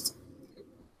was just,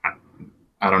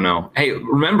 I don't know. Hey,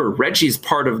 remember, Reggie's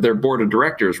part of their board of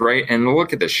directors, right? And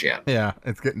look at this shit. Yeah,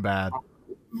 it's getting bad.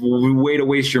 Way to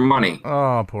waste your money.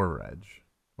 Oh, poor Reg.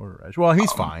 Well,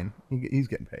 he's fine. He's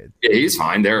getting paid. Yeah, he's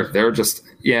fine. They're just,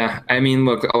 yeah. I mean,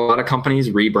 look, a lot of companies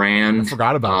rebrand. I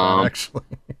forgot about that, actually.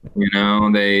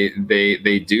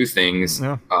 They do things.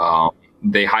 Yeah.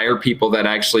 They hire people that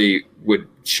actually would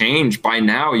change. By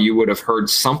now, you would have heard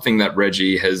something that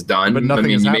Reggie has done. But nothing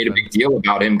has happened. Made a big deal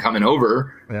about him coming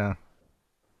over. Yeah.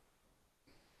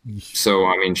 So,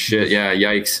 I mean, shit, yeah,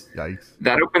 yikes.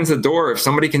 That opens the door. If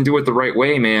somebody can do it the right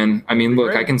way, man. I mean,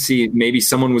 look, I can see maybe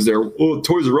someone was there, oh,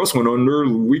 Toys R Us went under,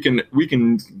 we can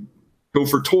go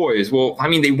for toys. Well, I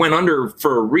mean, they went under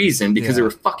for a reason, because they were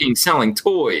fucking selling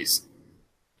toys.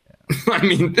 Yeah. I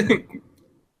mean,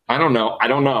 I don't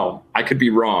know. I could be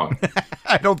wrong.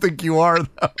 I don't think you are,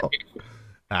 though.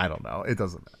 I don't know. It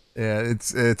doesn't matter. Yeah,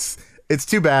 It's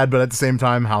too bad, but at the same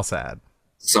time, how sad.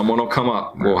 Someone will come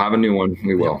up. We'll have a new one.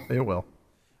 We will. Yeah, it will.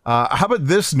 How about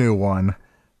this new one?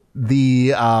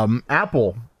 The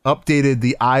Apple updated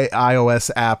the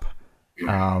iOS app.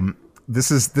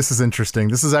 This is interesting.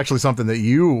 This is actually something that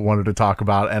you wanted to talk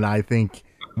about, and I think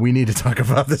we need to talk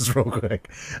about this real quick.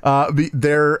 They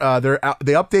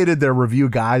updated their review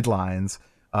guidelines,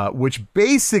 which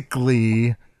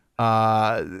basically,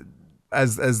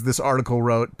 as this article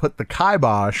wrote, put the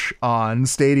kibosh on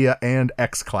Stadia and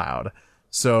xCloud.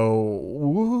 So,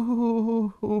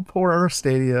 ooh, poor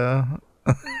Stadia.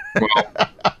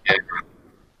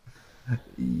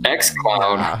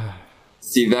 xCloud.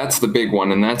 See, that's the big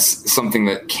one, and that's something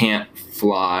that can't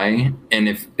fly.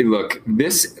 And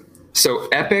so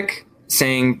Epic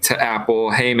saying to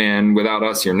Apple, "Hey, man, without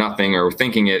us, you're nothing," or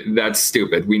thinking it, that's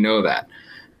stupid. We know that.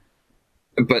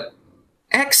 But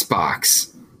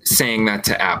Xbox saying that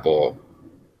to Apple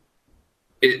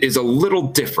is a little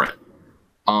different,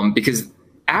 because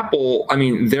Apple, I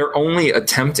mean, their only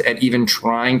attempt at even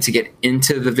trying to get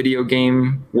into the video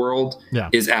game world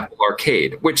is Apple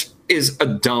Arcade, which is a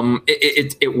dumb,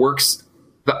 it works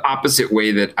the opposite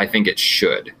way that I think it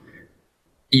should.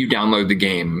 You download the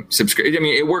game, subscribe. I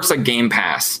mean, it works like Game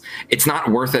Pass. It's not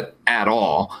worth it at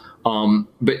all.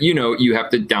 But you have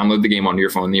to download the game onto your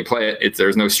phone and you play it.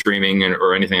 There's no streaming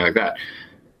or anything like that.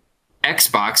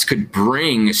 Xbox could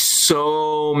bring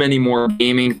so many more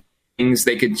gaming things.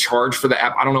 They could charge for the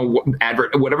app. I don't know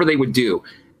whatever they would do.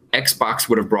 Xbox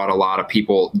would have brought a lot of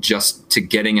people just to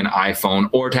getting an iPhone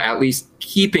or to at least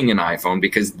keeping an iPhone,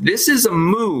 because this is a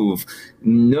move.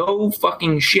 No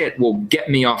fucking shit will get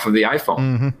me off of the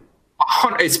iPhone,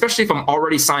 especially if I'm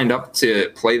already signed up to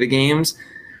play the games.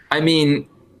 I mean,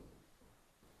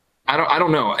 I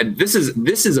don't know. This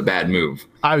is a bad move.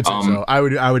 I would say so.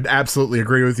 I would absolutely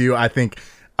agree with you. I think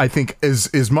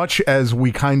as much as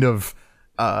we kind of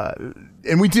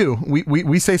and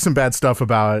we say some bad stuff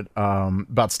about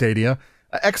Stadia.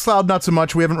 xCloud not so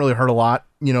much. We haven't really heard a lot,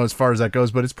 as far as that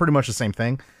goes, but it's pretty much the same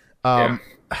thing.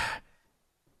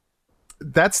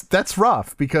 That's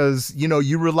rough, because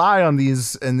you rely on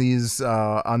these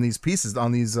pieces,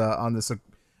 on this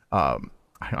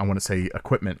I want to say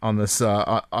equipment, on this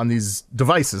on these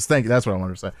devices. Thank you. That's what I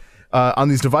wanted to say. On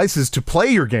these devices to play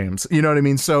your games. You know what I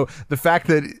mean? So the fact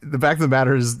of the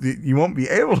matter is that you won't be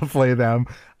able to play them.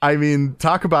 I mean,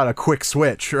 talk about a quick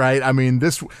switch, right? I mean,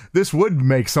 this would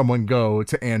make someone go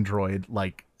to Android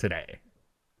like today.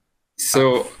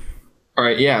 So, all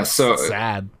right. Yeah. So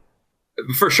sad.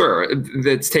 For sure.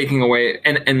 That's taking away.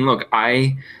 And look,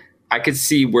 I could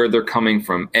see where they're coming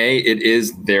from. It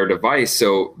is their device.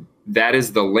 So that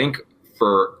is the link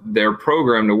for their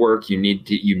program to work. You need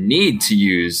to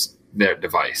use their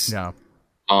device. Yeah.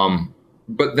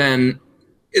 But then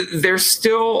there's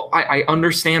still, I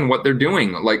understand what they're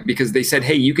doing, like, because they said,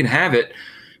 hey, you can have it,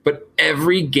 but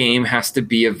every game has to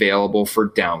be available for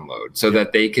download so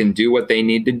that they can do what they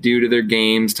need to do to their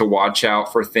games to watch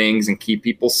out for things and keep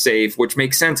people safe, which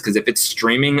makes sense, because if it's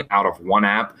streaming out of one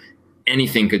app,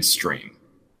 anything could stream.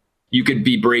 You could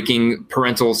be breaking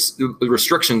parental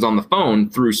restrictions on the phone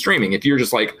through streaming. If you're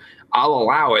just like, I'll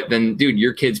allow it, then dude,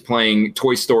 your kid's playing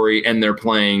Toy Story and they're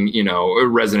playing,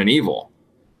 Resident Evil.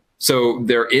 So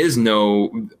there is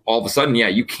no, all of a sudden,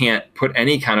 you can't put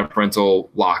any kind of parental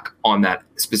lock on that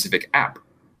specific app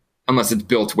unless it's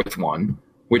built with one,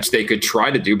 which they could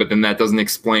try to do, but then that doesn't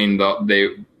explain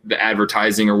the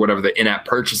advertising or whatever, the in-app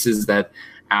purchases that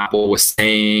Apple was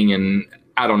saying. And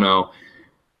I don't know.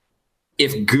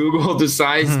 If Google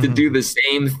decides to do the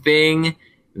same thing,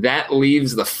 that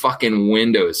leaves the fucking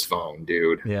Windows phone,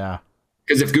 dude. Yeah.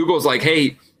 Because if Google's like,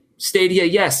 hey, Stadia,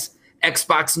 yes,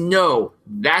 Xbox, no,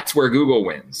 that's where Google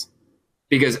wins.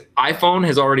 Because iPhone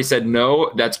has already said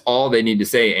no. That's all they need to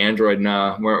say. Android,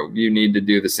 nah, you need to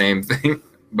do the same thing.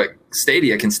 But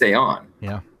Stadia can stay on.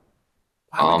 Yeah.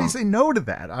 Why would they say no to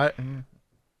that?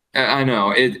 I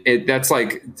know that's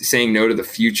like saying no to the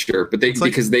future, but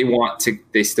because they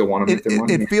still want to make their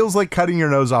money. It feels like cutting your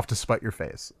nose off to spite your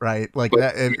face, right? Like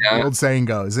the old saying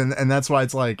goes, and that's why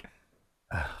it's like,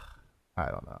 I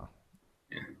don't know.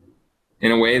 Yeah.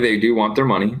 In a way, they do want their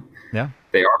money. Yeah,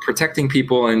 they are protecting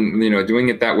people, and doing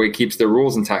it that way keeps their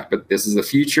rules intact. But this is the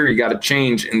future; you got to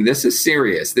change, and this is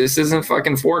serious. This isn't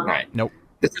fucking Fortnite. Nope.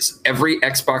 This is every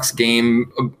Xbox game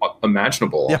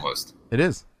imaginable, almost. It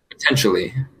is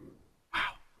potentially.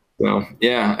 So,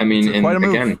 yeah, I mean, quite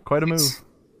a move.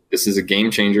 This is a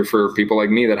game changer for people like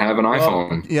me that have an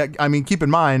iPhone. Yeah, I mean, keep in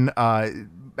mind,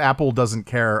 Apple doesn't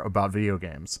care about video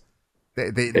games.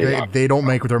 They don't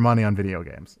make their money on video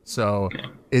games. So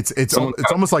it's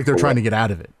almost like they're trying to get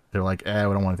out of it. They're like, we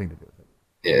don't want anything to do with it.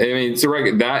 I mean,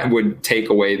 that would take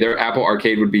away their Apple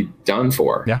Arcade would be done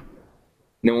for. Yeah.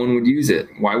 No one would use it.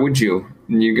 Why would you?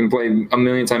 You can play a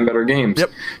million times better games. Yep.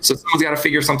 So someone's got to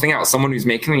figure something out. Someone who's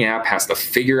making the app has to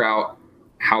figure out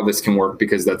how this can work,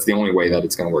 because that's the only way that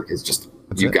it's going to work. Is just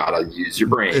you got to use your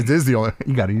brain. It is the only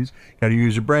you got to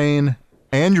use your brain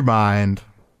and your mind.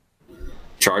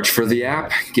 Charge for the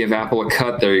app. Give Apple a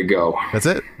cut. There you go. That's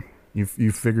it.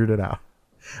 You figured it out.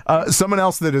 Someone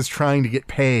else that is trying to get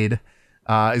paid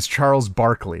is Charles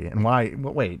Barkley. And why?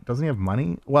 Well, wait, doesn't he have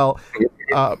money? Well,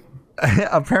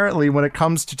 apparently when it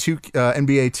comes to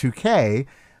NBA 2K,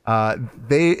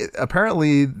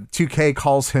 apparently 2K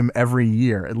calls him every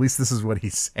year. At least this is what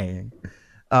he's saying.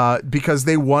 Because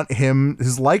they want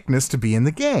his likeness to be in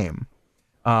the game.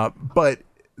 But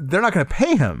they're not going to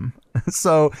pay him.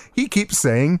 So he keeps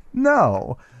saying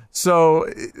no. So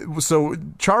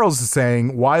Charles is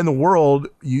saying, why in the world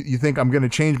you think I'm going to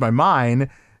change my mind?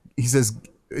 He says,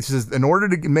 in order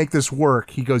to make this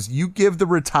work, he goes, you give the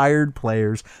retired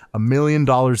players $1 million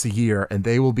a year and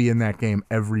they will be in that game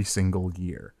every single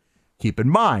year. Keep in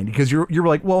mind, because you're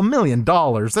like, well, $1 million,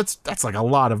 that's like a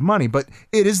lot of money, but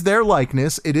it is their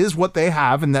likeness. It is what they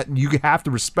have, and that you have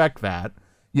to respect that.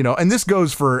 You know, and this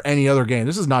goes for any other game.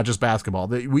 This is not just basketball.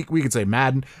 We could say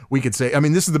Madden. We could say, I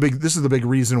mean, this is the big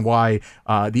reason why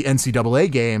the NCAA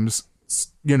games,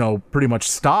 you know, pretty much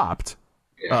stopped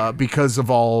because of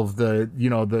all of the, you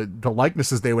know, the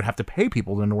likenesses they would have to pay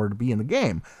people in order to be in the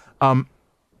game. NBA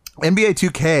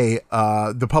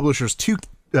 2K, the publishers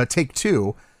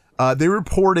Take-Two, they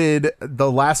reported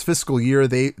the last fiscal year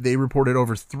they reported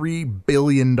over $3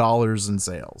 billion in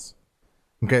sales.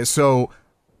 Okay, so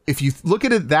if you look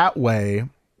at it that way,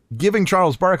 giving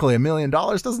Charles Barkley $1 million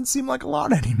doesn't seem like a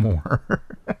lot anymore.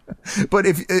 But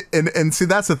and see,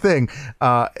 that's the thing.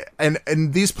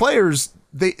 And these players,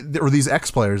 or these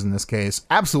ex-players in this case,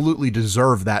 absolutely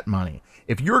deserve that money.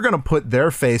 If you're going to put their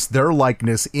face, their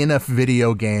likeness in a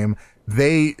video game,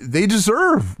 they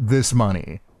deserve this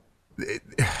money.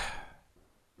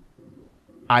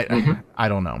 I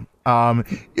don't know.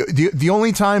 The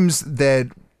only times that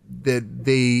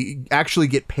they actually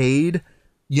get paid,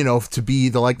 you know, to be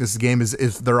the likeness of the game is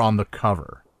if they're on the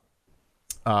cover.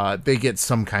 They get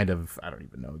some kind of, I don't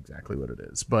even know exactly what it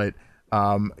is, but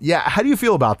yeah. How do you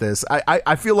feel about this?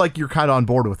 I feel like you're kind of on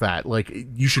board with that. Like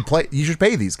you should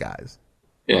pay these guys.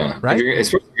 Yeah. Right.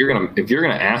 If you're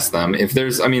gonna ask them, if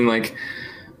there's, I mean, like,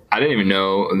 I didn't even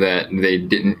know that they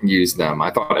didn't use them. I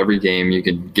thought every game you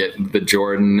could get the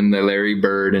Jordan and the Larry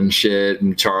Bird and shit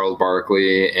and Charles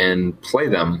Barkley and play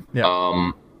them.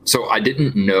 Yeah. So I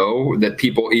didn't know that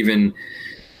people even...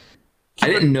 I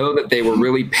didn't know that they were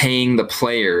really paying the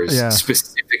players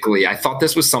specifically. I thought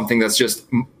this was something that's just...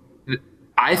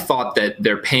 I thought that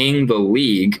they're paying the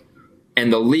league,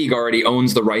 and the league already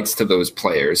owns the rights to those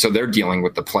players, so they're dealing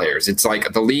with the players. It's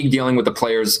like the league dealing with the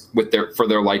players for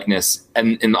their likeness,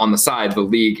 and on the side, the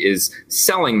league is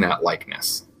selling that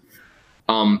likeness.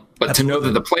 But to know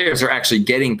that the players are actually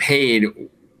getting paid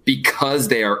because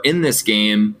they are in this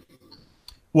game.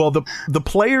 Well, the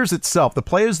players itself, the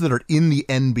players that are in the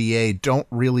NBA, don't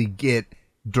really get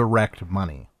direct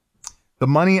money. The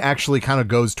money actually kind of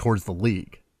goes towards the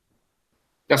league.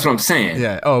 That's what I'm saying.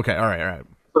 Yeah. Oh, okay. All right.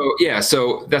 So, yeah,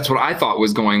 so that's what I thought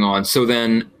was going on. So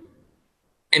then,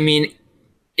 I mean,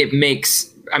 it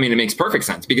makes perfect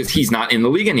sense, because he's not in the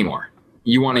league anymore.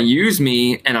 You want to use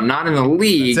me, and I'm not in the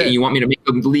league, and you want me to make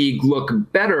the league look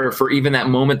better for even that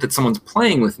moment that someone's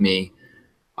playing with me,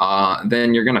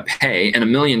 then you're going to pay. And $1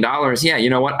 million, yeah, you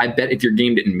know what? I bet if your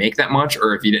game didn't make that much,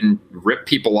 or if you didn't rip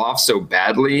people off so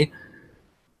badly,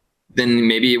 then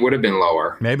maybe it would have been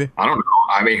lower. Maybe. I don't know.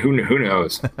 I mean, who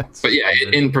knows? But yeah,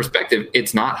 in perspective,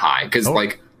 it's not high, because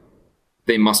like,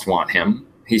 they must want him.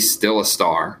 He's still a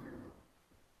star.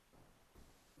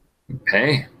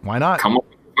 Pay. Why not? Come up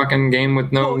with a fucking game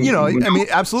with no. Well, you know, I mean,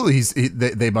 absolutely.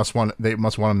 They must want him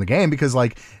in the game, because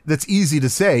like, that's easy to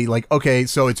say. Like, okay,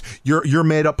 so it's you're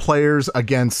made up players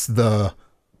against the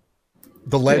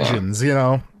legends. You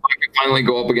know. I could finally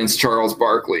go up against Charles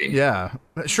Barkley. Yeah,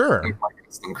 sure.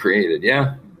 Them created,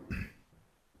 yeah.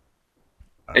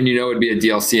 And you know it'd be a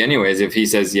DLC anyways if he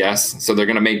says yes. So they're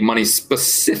going to make money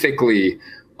specifically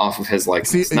off of his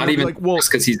likeness. See, not even like, well,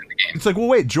 just because he's in the game. It's like, well,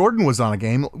 wait, Jordan was on a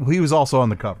game. He was also on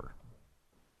the cover.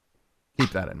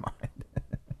 Keep that in mind.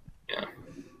 Yeah.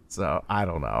 So I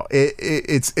don't know.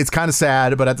 It's kind of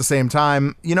sad, but at the same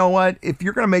time, you know what? If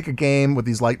you're going to make a game with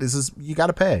these likenesses, you got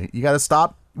to pay. You got to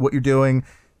stop what you're doing.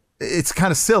 It's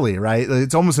kind of silly, right?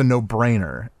 It's almost a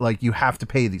no-brainer. Like, you have to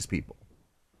pay these people.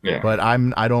 Yeah. But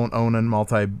I don't own a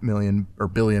multi-million or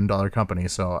billion-dollar company,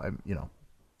 so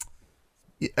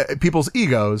people's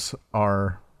egos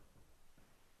are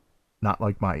not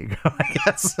like my ego, I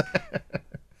guess.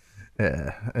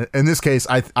 Yeah. In this case,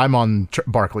 I'm on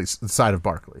Barkley's the side of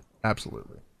Barkley.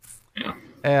 Absolutely. Yeah.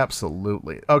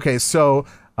 Absolutely. Okay, so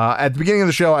at the beginning of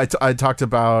the show, I talked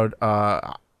about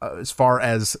as far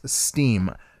as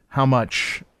Steam, how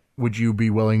much would you be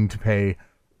willing to pay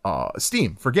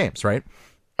Steam for games, right?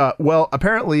 Well,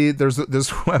 apparently there's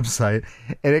this website,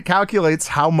 and it calculates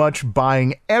how much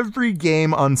buying every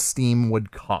game on Steam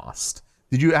would cost.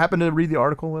 Did you happen to read the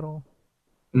article at all?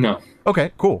 No.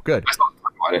 Okay, cool, good.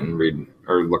 I didn't read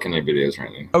or look at any videos or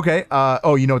anything. Okay,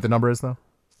 you know what the number is, though?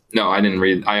 No, I didn't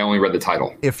read. I only read the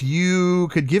title. If you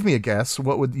could give me a guess,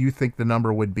 what would you think the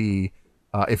number would be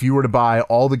if you were to buy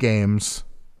all the games?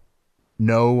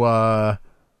 No, I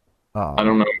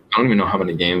don't know. I don't even know how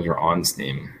many games are on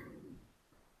Steam.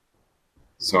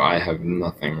 So I have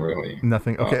nothing really.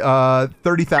 Nothing. Okay.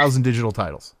 30,000 digital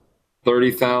titles.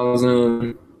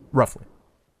 30,000. Roughly.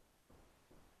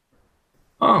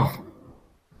 Oh,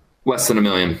 less than $1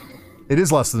 million. It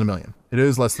is less than $1 million. It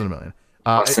is less than $1 million.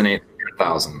 Less than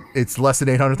 800,000. It's less than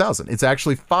 800,000. It's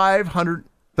actually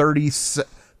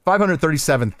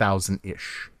 537,000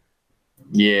 ish.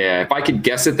 Yeah, if I could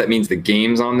guess it, that means the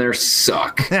games on there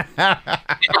suck. I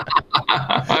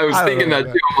was thinking that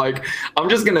too. I'm like, I'm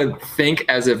just gonna think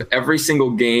as if every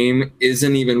single game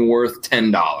isn't even worth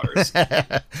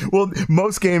 $10. Well,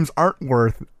 most games aren't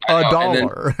worth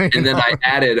 $1. And then I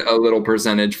added a little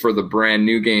percentage for the brand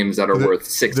new games that are worth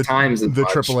six times as much. The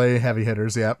AAA heavy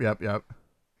hitters. Yep.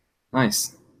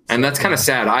 Nice. And that's kind of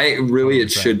sad. It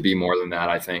should be more than that,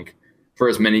 I think, for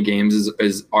as many games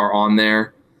as are on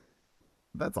there.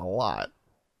 That's a lot.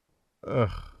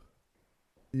 Ugh.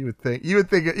 You would think,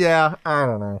 yeah, I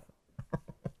don't know.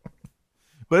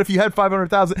 But if you had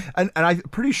 500,000, and I'm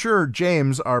pretty sure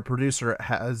James, our producer,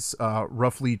 has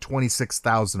roughly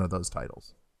 26,000 of those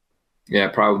titles. Yeah,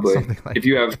 probably. Like if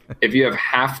you have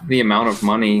half the amount of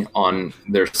money on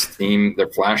their Steam, their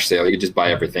flash sale, you just buy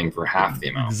everything for half the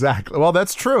amount. Exactly. Well,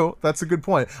 that's true. That's a good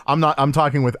point. I'm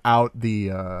talking without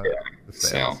the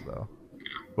sales though.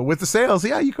 But with the sales,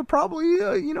 yeah, you could probably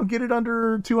get it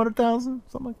under 200,000,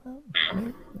 something like that.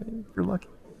 Maybe if you're lucky.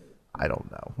 I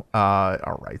don't know.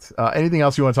 All right. Anything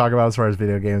else you want to talk about as far as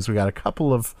video games? We got a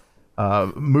couple of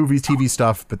movies, TV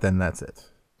stuff, but then that's it.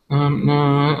 No,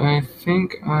 I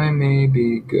think I may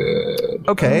be good.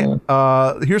 Okay.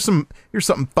 Here's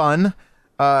something fun.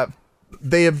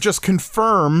 They have just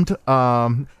confirmed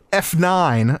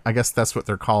F9. I guess that's what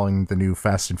they're calling the new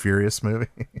Fast and Furious movie.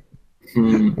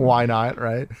 Why not,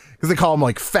 right? Because they call them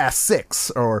like Fast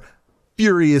 6 or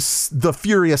the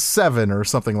Furious 7 or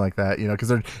something like that,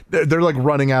 because they're like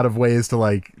running out of ways to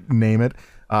like name it.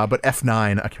 But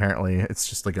F9 apparently it's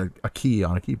just like a key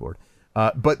on a keyboard.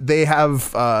 But they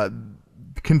have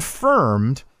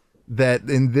confirmed that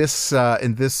in this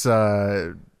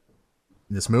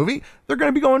movie they're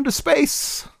going to be going to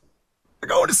space. They're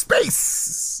going to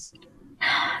space.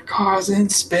 Cars in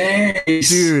space,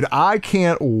 dude. I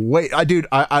can't wait.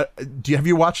 Have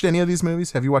you watched any of these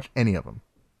movies? Have you watched any of them?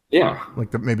 Yeah,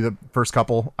 like maybe the first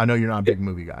couple. I know you're not a big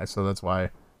movie guy, so that's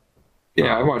why.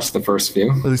 Yeah, I watched the first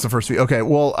few. At least the first few. Okay,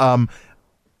 well,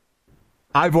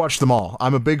 I've watched them all.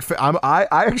 I'm a big fan. I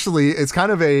actually, it's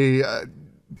kind of a.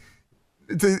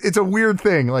 It's a weird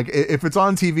thing. Like if it's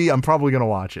on TV, I'm probably gonna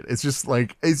watch it. It's just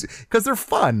like it's because they're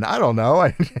fun. I don't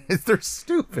know. They're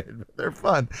stupid, but they're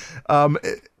fun.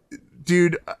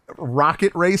 Dude,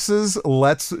 rocket races.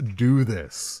 Let's do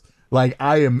this. Like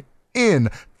I am in.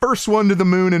 First one to the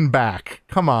moon and back.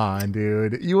 Come on,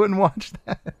 dude. You wouldn't watch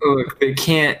that? Look, they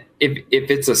can't. If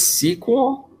it's a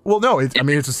sequel. Well, no.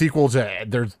 It's a sequel to.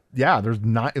 There's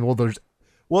 9.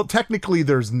 Well, technically,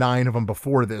 there's 9 of them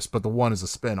before this, but the one is a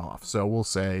spinoff. So we'll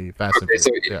say Fast and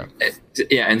Furious.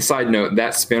 Yeah. And side note,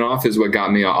 that spinoff is what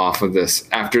got me off of this.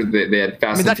 After they had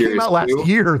Fast and Furious. That came out last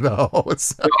year, though.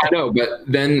 So. I know, but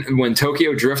then when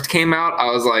Tokyo Drift came out,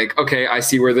 I was like, okay, I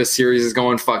see where this series is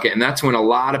going. Fuck it. And that's when a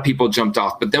lot of people jumped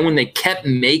off. But then when they kept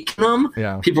making them,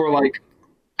 people were like,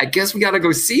 I guess we got to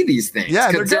go see these things.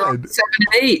 Yeah, they're good. 7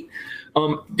 and 8.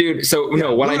 Dude. So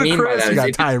no, what I mean by that is, you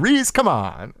got Tyrese. Come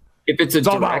on. If it's a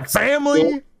direct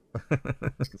family,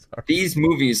 these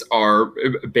movies are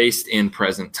based in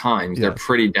present times. Yes. They're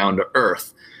pretty down to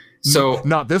earth. So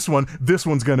not this one. This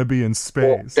one's going to be in space.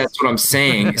 Well, that's what I'm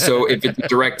saying. So if it's a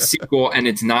direct sequel and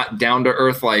it's not down to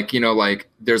earth, like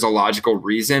there's a logical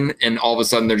reason, and all of a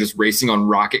sudden they're just racing on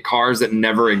rocket cars that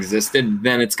never existed,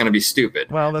 then it's going to be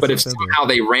stupid. Well, but if somehow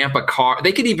they ramp a car,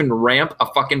 they could even ramp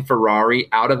a fucking Ferrari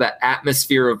out of the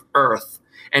atmosphere of Earth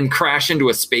and crash into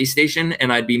a space station,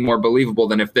 and I'd be more believable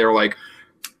than if they're like,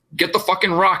 get the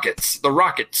fucking rockets, the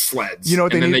rocket sleds. You know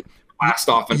what and they then need? They blast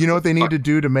off. You know what they need to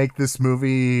do to make this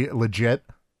movie legit?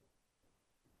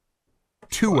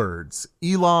 2 words: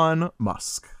 Elon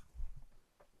Musk.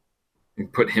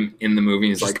 Put him in the movie.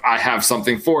 He's like, I have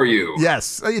something for you.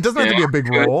 Yes, it doesn't have to be a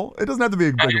big role. It doesn't have to be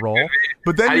a big role.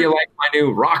 But then how do you like my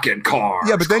new rocket car?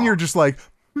 Yeah, but then you're just like,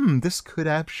 this could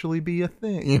actually be a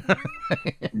thing.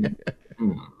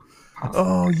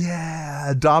 Oh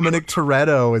yeah, Dominic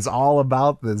Toretto is all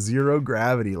about the zero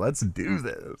gravity. Let's do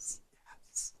this.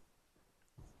 Yes.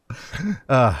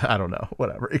 I don't know.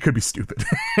 Whatever. It could be stupid.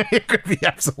 It could be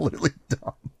absolutely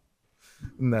dumb.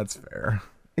 And that's fair.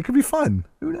 It could be fun.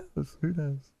 Who knows? Who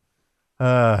knows?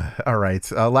 All right.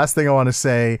 Last thing I want to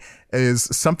say is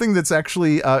something that's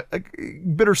actually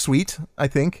bittersweet, I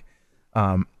think.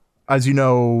 As you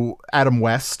know, Adam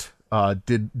West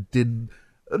did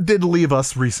leave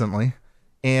us recently,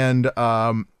 and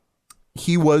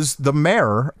he was the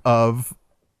mayor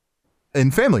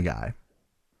in Family Guy.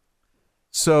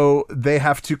 So they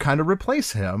have to kind of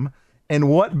replace him, and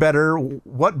what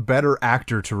better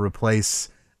actor to replace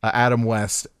Adam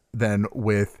West than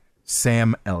with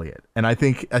Sam Elliott? And I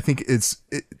think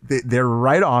they're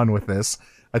right on with this.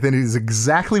 I think it is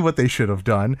exactly what they should have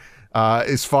done.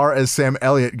 As far as Sam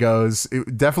Elliott goes,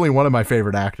 definitely one of my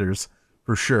favorite actors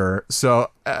for sure.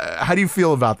 So how do you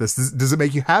feel about this? Does it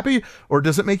make you happy, or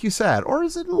does it make you sad, or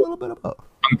is it a little bit of both?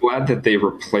 I'm glad that they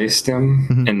replaced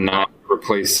him and not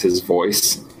replace his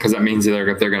voice, because that means they're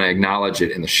going to acknowledge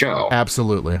it in the show.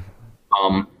 Absolutely.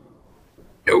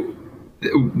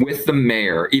 With the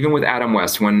mayor, even with Adam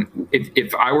West,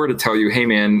 if I were to tell you, hey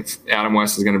man, Adam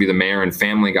West is going to be the mayor in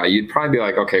Family Guy, you'd probably be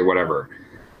like, okay, whatever.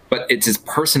 But it's his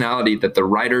personality that the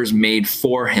writers made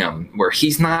for him, where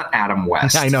he's not Adam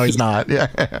West. I know he's not.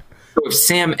 Yeah. So if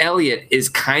Sam Elliott is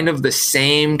kind of the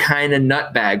same kind of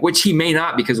nutbag, which he may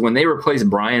not, because when they replaced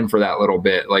Brian for that little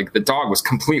bit, like, the dog was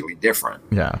completely different.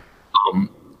 Yeah.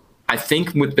 I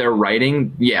think with their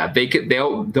writing, yeah,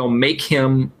 they'll make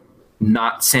him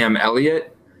not Sam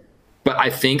Elliott, but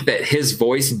I think that his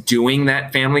voice doing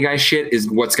that Family Guy shit is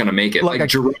what's going to make it. Like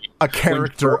a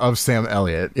character of Sam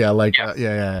Elliott. Yeah,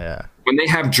 yeah. When they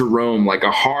have Jerome, like a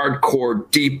hardcore,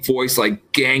 deep voice,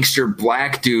 like gangster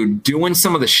black dude doing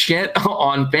some of the shit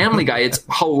on Family Guy, it's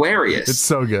hilarious. It's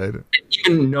so good.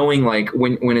 Even knowing, like,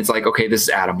 when it's like, okay, this is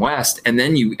Adam West, and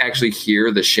then you actually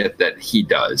hear the shit that he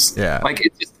does. Yeah. Like,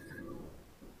 it's just,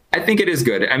 I think it is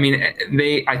good. I mean,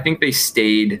 I think they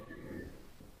stayed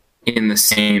in the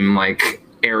same, like,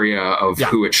 area of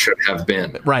who it should have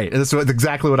been. Right. And that's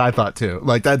exactly what I thought too.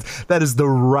 Like, that is the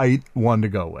right one to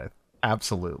go with.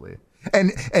 Absolutely.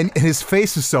 And his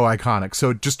face is so iconic.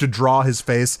 So just to draw his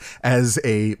face as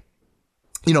a,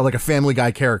 like a Family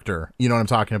Guy character, you know what I'm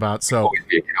talking about? So always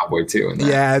be a cowboy too.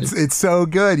 Yeah, it's so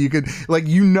good. You could, like,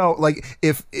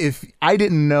 if I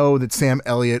didn't know that Sam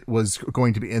Elliott was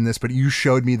going to be in this, but you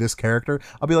showed me this character,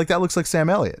 I'll be like, that looks like Sam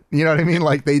Elliott. You know what I mean?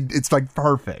 Like, it's like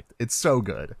perfect. It's so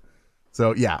good.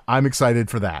 So yeah, I'm excited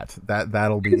for that.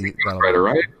 That'll be Ghost Rider,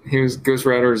 right? He was Ghost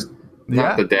Rider's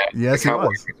not the dad. Yes, he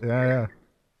was. Yeah.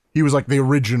 He was like the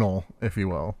original, if you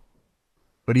will.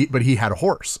 But he had a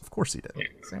horse. Of course he did. Yeah.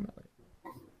 Sam Elliott.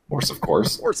 Horse, of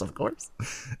course. Of course.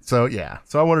 So yeah.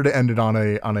 So I wanted to end it on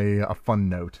a fun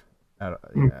note.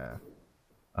 Yeah.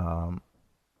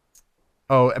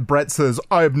 Brett says,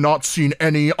 I have not seen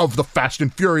any of the Fast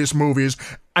and Furious movies,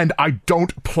 and I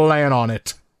don't plan on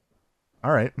it.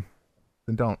 All right.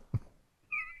 Then don't.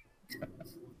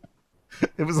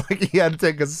 It was like he had to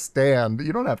take a stand.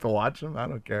 You don't have to watch them. I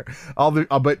don't care.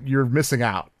 But you're missing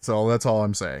out. So that's all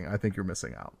I'm saying. I think you're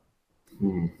missing out.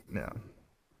 Yeah.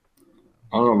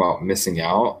 I don't know about missing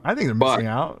out. I think they're missing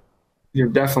out. You're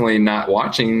definitely not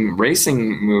watching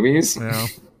racing movies. Yeah.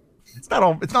 It's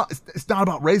not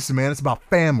about racing, man. It's about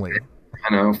family.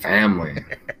 I know, family.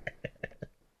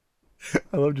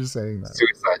 I love just saying that.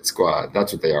 Suicide Squad.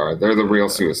 That's what they are. They're the real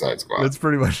Suicide Squad. That's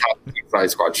pretty much. Suicide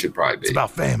Squad should probably be. It's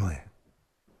about family.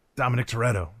 Dominic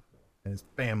Toretto and his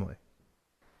family.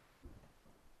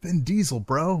 Vin Diesel,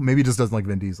 bro. Maybe he just doesn't like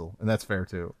Vin Diesel, and that's fair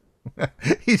too.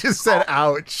 He just said,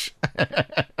 ouch.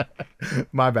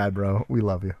 My bad, bro. We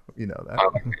love you. You know that. I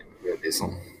like Vin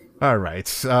Diesel. All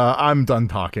right. I'm done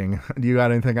talking. Do you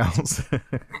got anything else?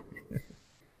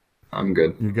 I'm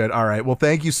good. You're good. All right. Well,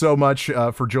 thank you so much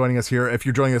for joining us here. If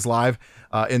you're joining us live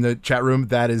in the chat room,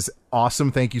 that is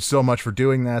awesome. Thank you so much for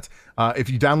doing that. If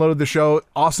you downloaded the show,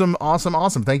 awesome.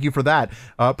 Thank you for that.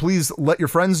 Please let your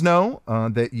friends know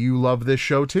that you love this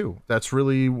show too. That's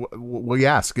really what we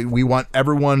ask. We want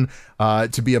everyone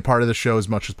to be a part of the show as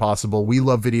much as possible. We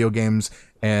love video games,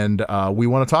 and we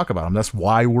want to talk about them. That's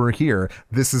why we're here.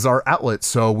 This is our outlet,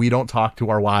 so we don't talk to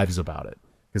our wives about it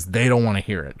because they don't want to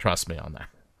hear it. Trust me on that.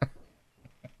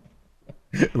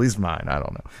 At least mine. I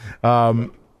don't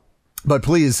know. But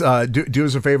please do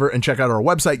us a favor and check out our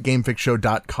website,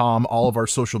 GameFixShow.com. All of our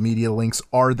social media links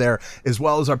are there, as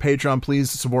well as our Patreon.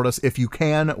 Please support us if you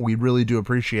can. We really do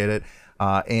appreciate it.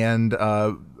 And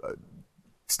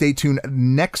stay tuned.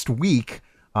 Next week,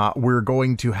 we're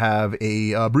going to have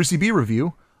a Brucey B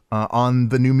review on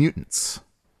the New Mutants.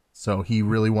 So he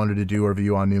really wanted to do a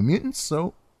review on New Mutants,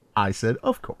 so I said,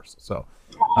 of course. So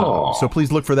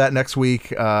please look for that next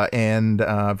week. And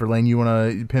Verlaine, you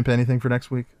want to pimp anything for next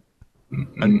week?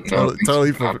 I'm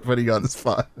totally putting you on the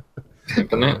spot.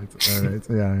 Pimping it? All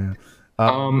right.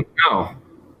 Yeah.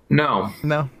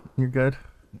 No, you're good.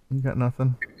 You got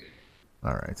nothing.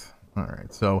 All right.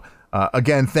 So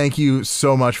again, thank you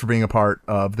so much for being a part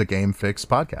of the Game Fix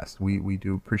podcast. We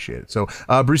do appreciate it. So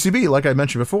Brucey B, like I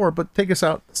mentioned before, but take us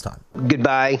out this time.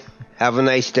 Goodbye. Have a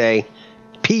nice day.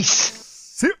 Peace.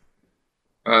 See you.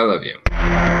 I love you.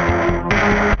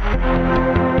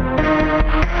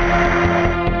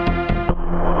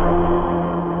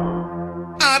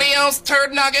 Adios,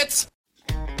 turd nuggets.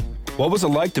 What was it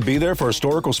like to be there for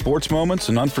historical sports moments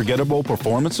and unforgettable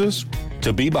performances?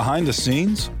 To be behind the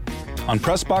scenes? On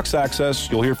Pressbox Access,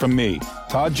 you'll hear from me,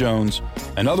 Todd Jones,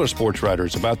 and other sports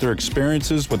writers about their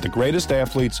experiences with the greatest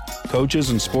athletes,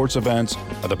 coaches, and sports events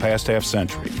of the past half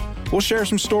century. We'll share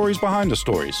some stories behind the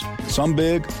stories, some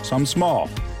big, some small,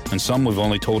 and some we've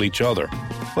only told each other.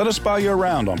 Let us buy you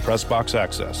around on Pressbox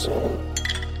Access.